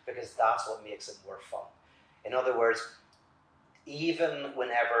marriage because that's what makes it more fun. In other words, even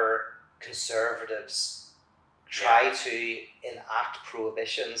whenever conservatives try to enact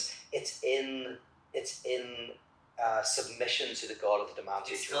prohibitions, it's in submission to the god of the demand.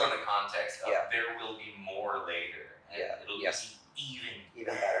 It's still in the context of there will be more later. And it'll be even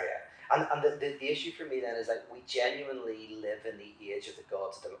better. And the issue for me then is that we genuinely live in the age of the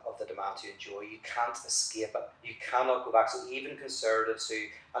gods of the demand to enjoy. You can't escape it. You cannot go back. So even conservatives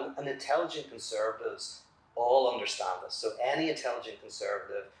and intelligent conservatives all understand this. So any intelligent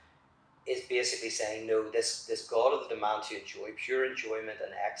conservative is basically saying, no, this god of the demand to enjoy, pure enjoyment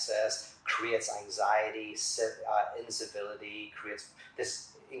and excess creates anxiety, incivility, creates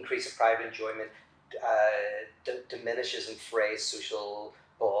this increase of private enjoyment, diminishes and frays social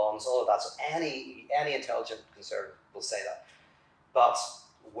bonds, all of that. So any intelligent conservative will say that. But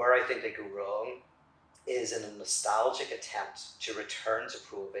where I think they go wrong is in a nostalgic attempt to return to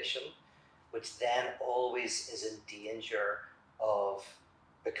prohibition, which then always is in danger of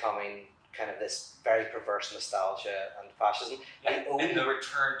becoming kind of this very perverse nostalgia and fascism. And the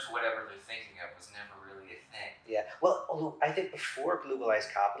return to whatever they're thinking of was never really a thing. Yeah, well, although I think before globalized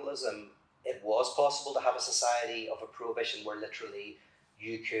capitalism, it was possible to have a society of a prohibition where literally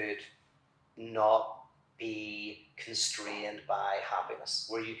you could not be constrained by happiness,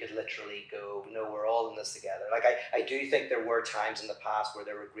 where you could literally go, no, we're all in this together. Like I do think there were times in the past where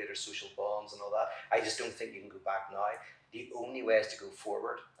there were greater social bonds and all that. I just don't think you can go back now. The only way is to go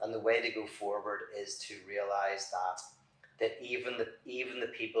forward, and the way to go forward is to realize that even the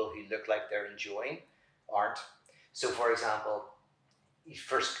people who look like they're enjoying aren't. So, for example,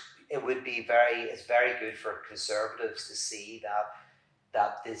 first it's very good for conservatives to see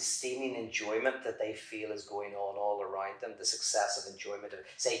that the seeming enjoyment that they feel is going on all around them, this excessive enjoyment of,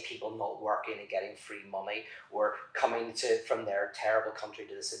 say, people not working and getting free money, or coming from their terrible country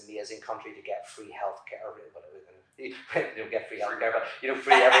to this amazing country to get free healthcare. You don't get free healthcare, but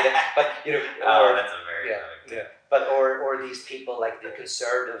free everything. But that's a very But or these people like the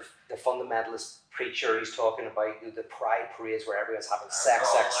conservative, the fundamentalist preacher who's talking about the pride parades where everyone's having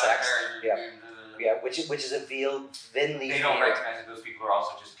sex. Yeah, which is a veiled, thinly. They don't recognize that those people are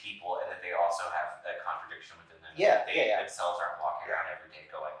also just people, and that they also have that contradiction within them. They themselves aren't walking around every day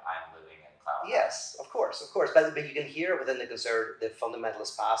going, "I'm living in cloud." Yes, of course. But you can hear within the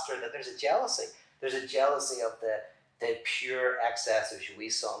fundamentalist pastor that there's a jealousy. There's a jealousy of the pure excess of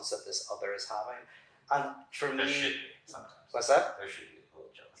jouissance that this other is having, and for me, there should be sometimes. What's that? There should be a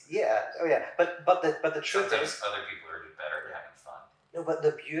little jealousy. Yeah. Oh yeah. But the truth sometimes is, other people are better at having fun. No, but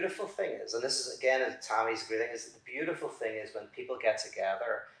the beautiful thing is, and this is again Tammy's great thing, is the beautiful thing is when people get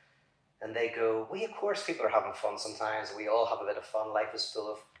together and they go, well, of course people are having fun sometimes, and we all have a bit of fun. Life is full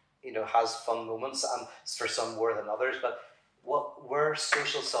of, has fun moments, and for some more than others. But where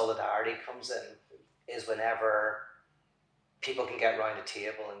social solidarity comes in is whenever people can get around a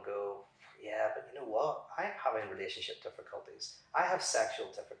table and go, yeah, but you know what? I'm having relationship difficulties. I have sexual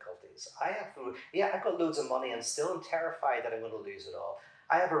difficulties. I've got loads of money and still I'm terrified that I'm going to lose it all.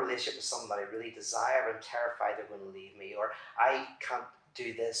 I have a relationship with someone that I really desire and I'm terrified they're going to leave me, or I can't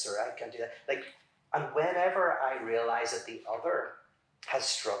do this or I can't do that. Like, and whenever I realize that the other has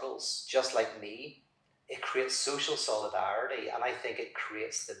struggles just like me, it creates social solidarity, and I think it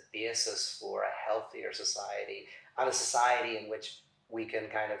creates the basis for a healthier society and a society in which we can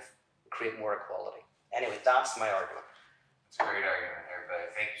kind of create more equality. Anyway, that's my argument. It's a great argument,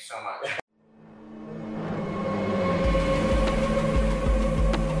 everybody. Thank you so much.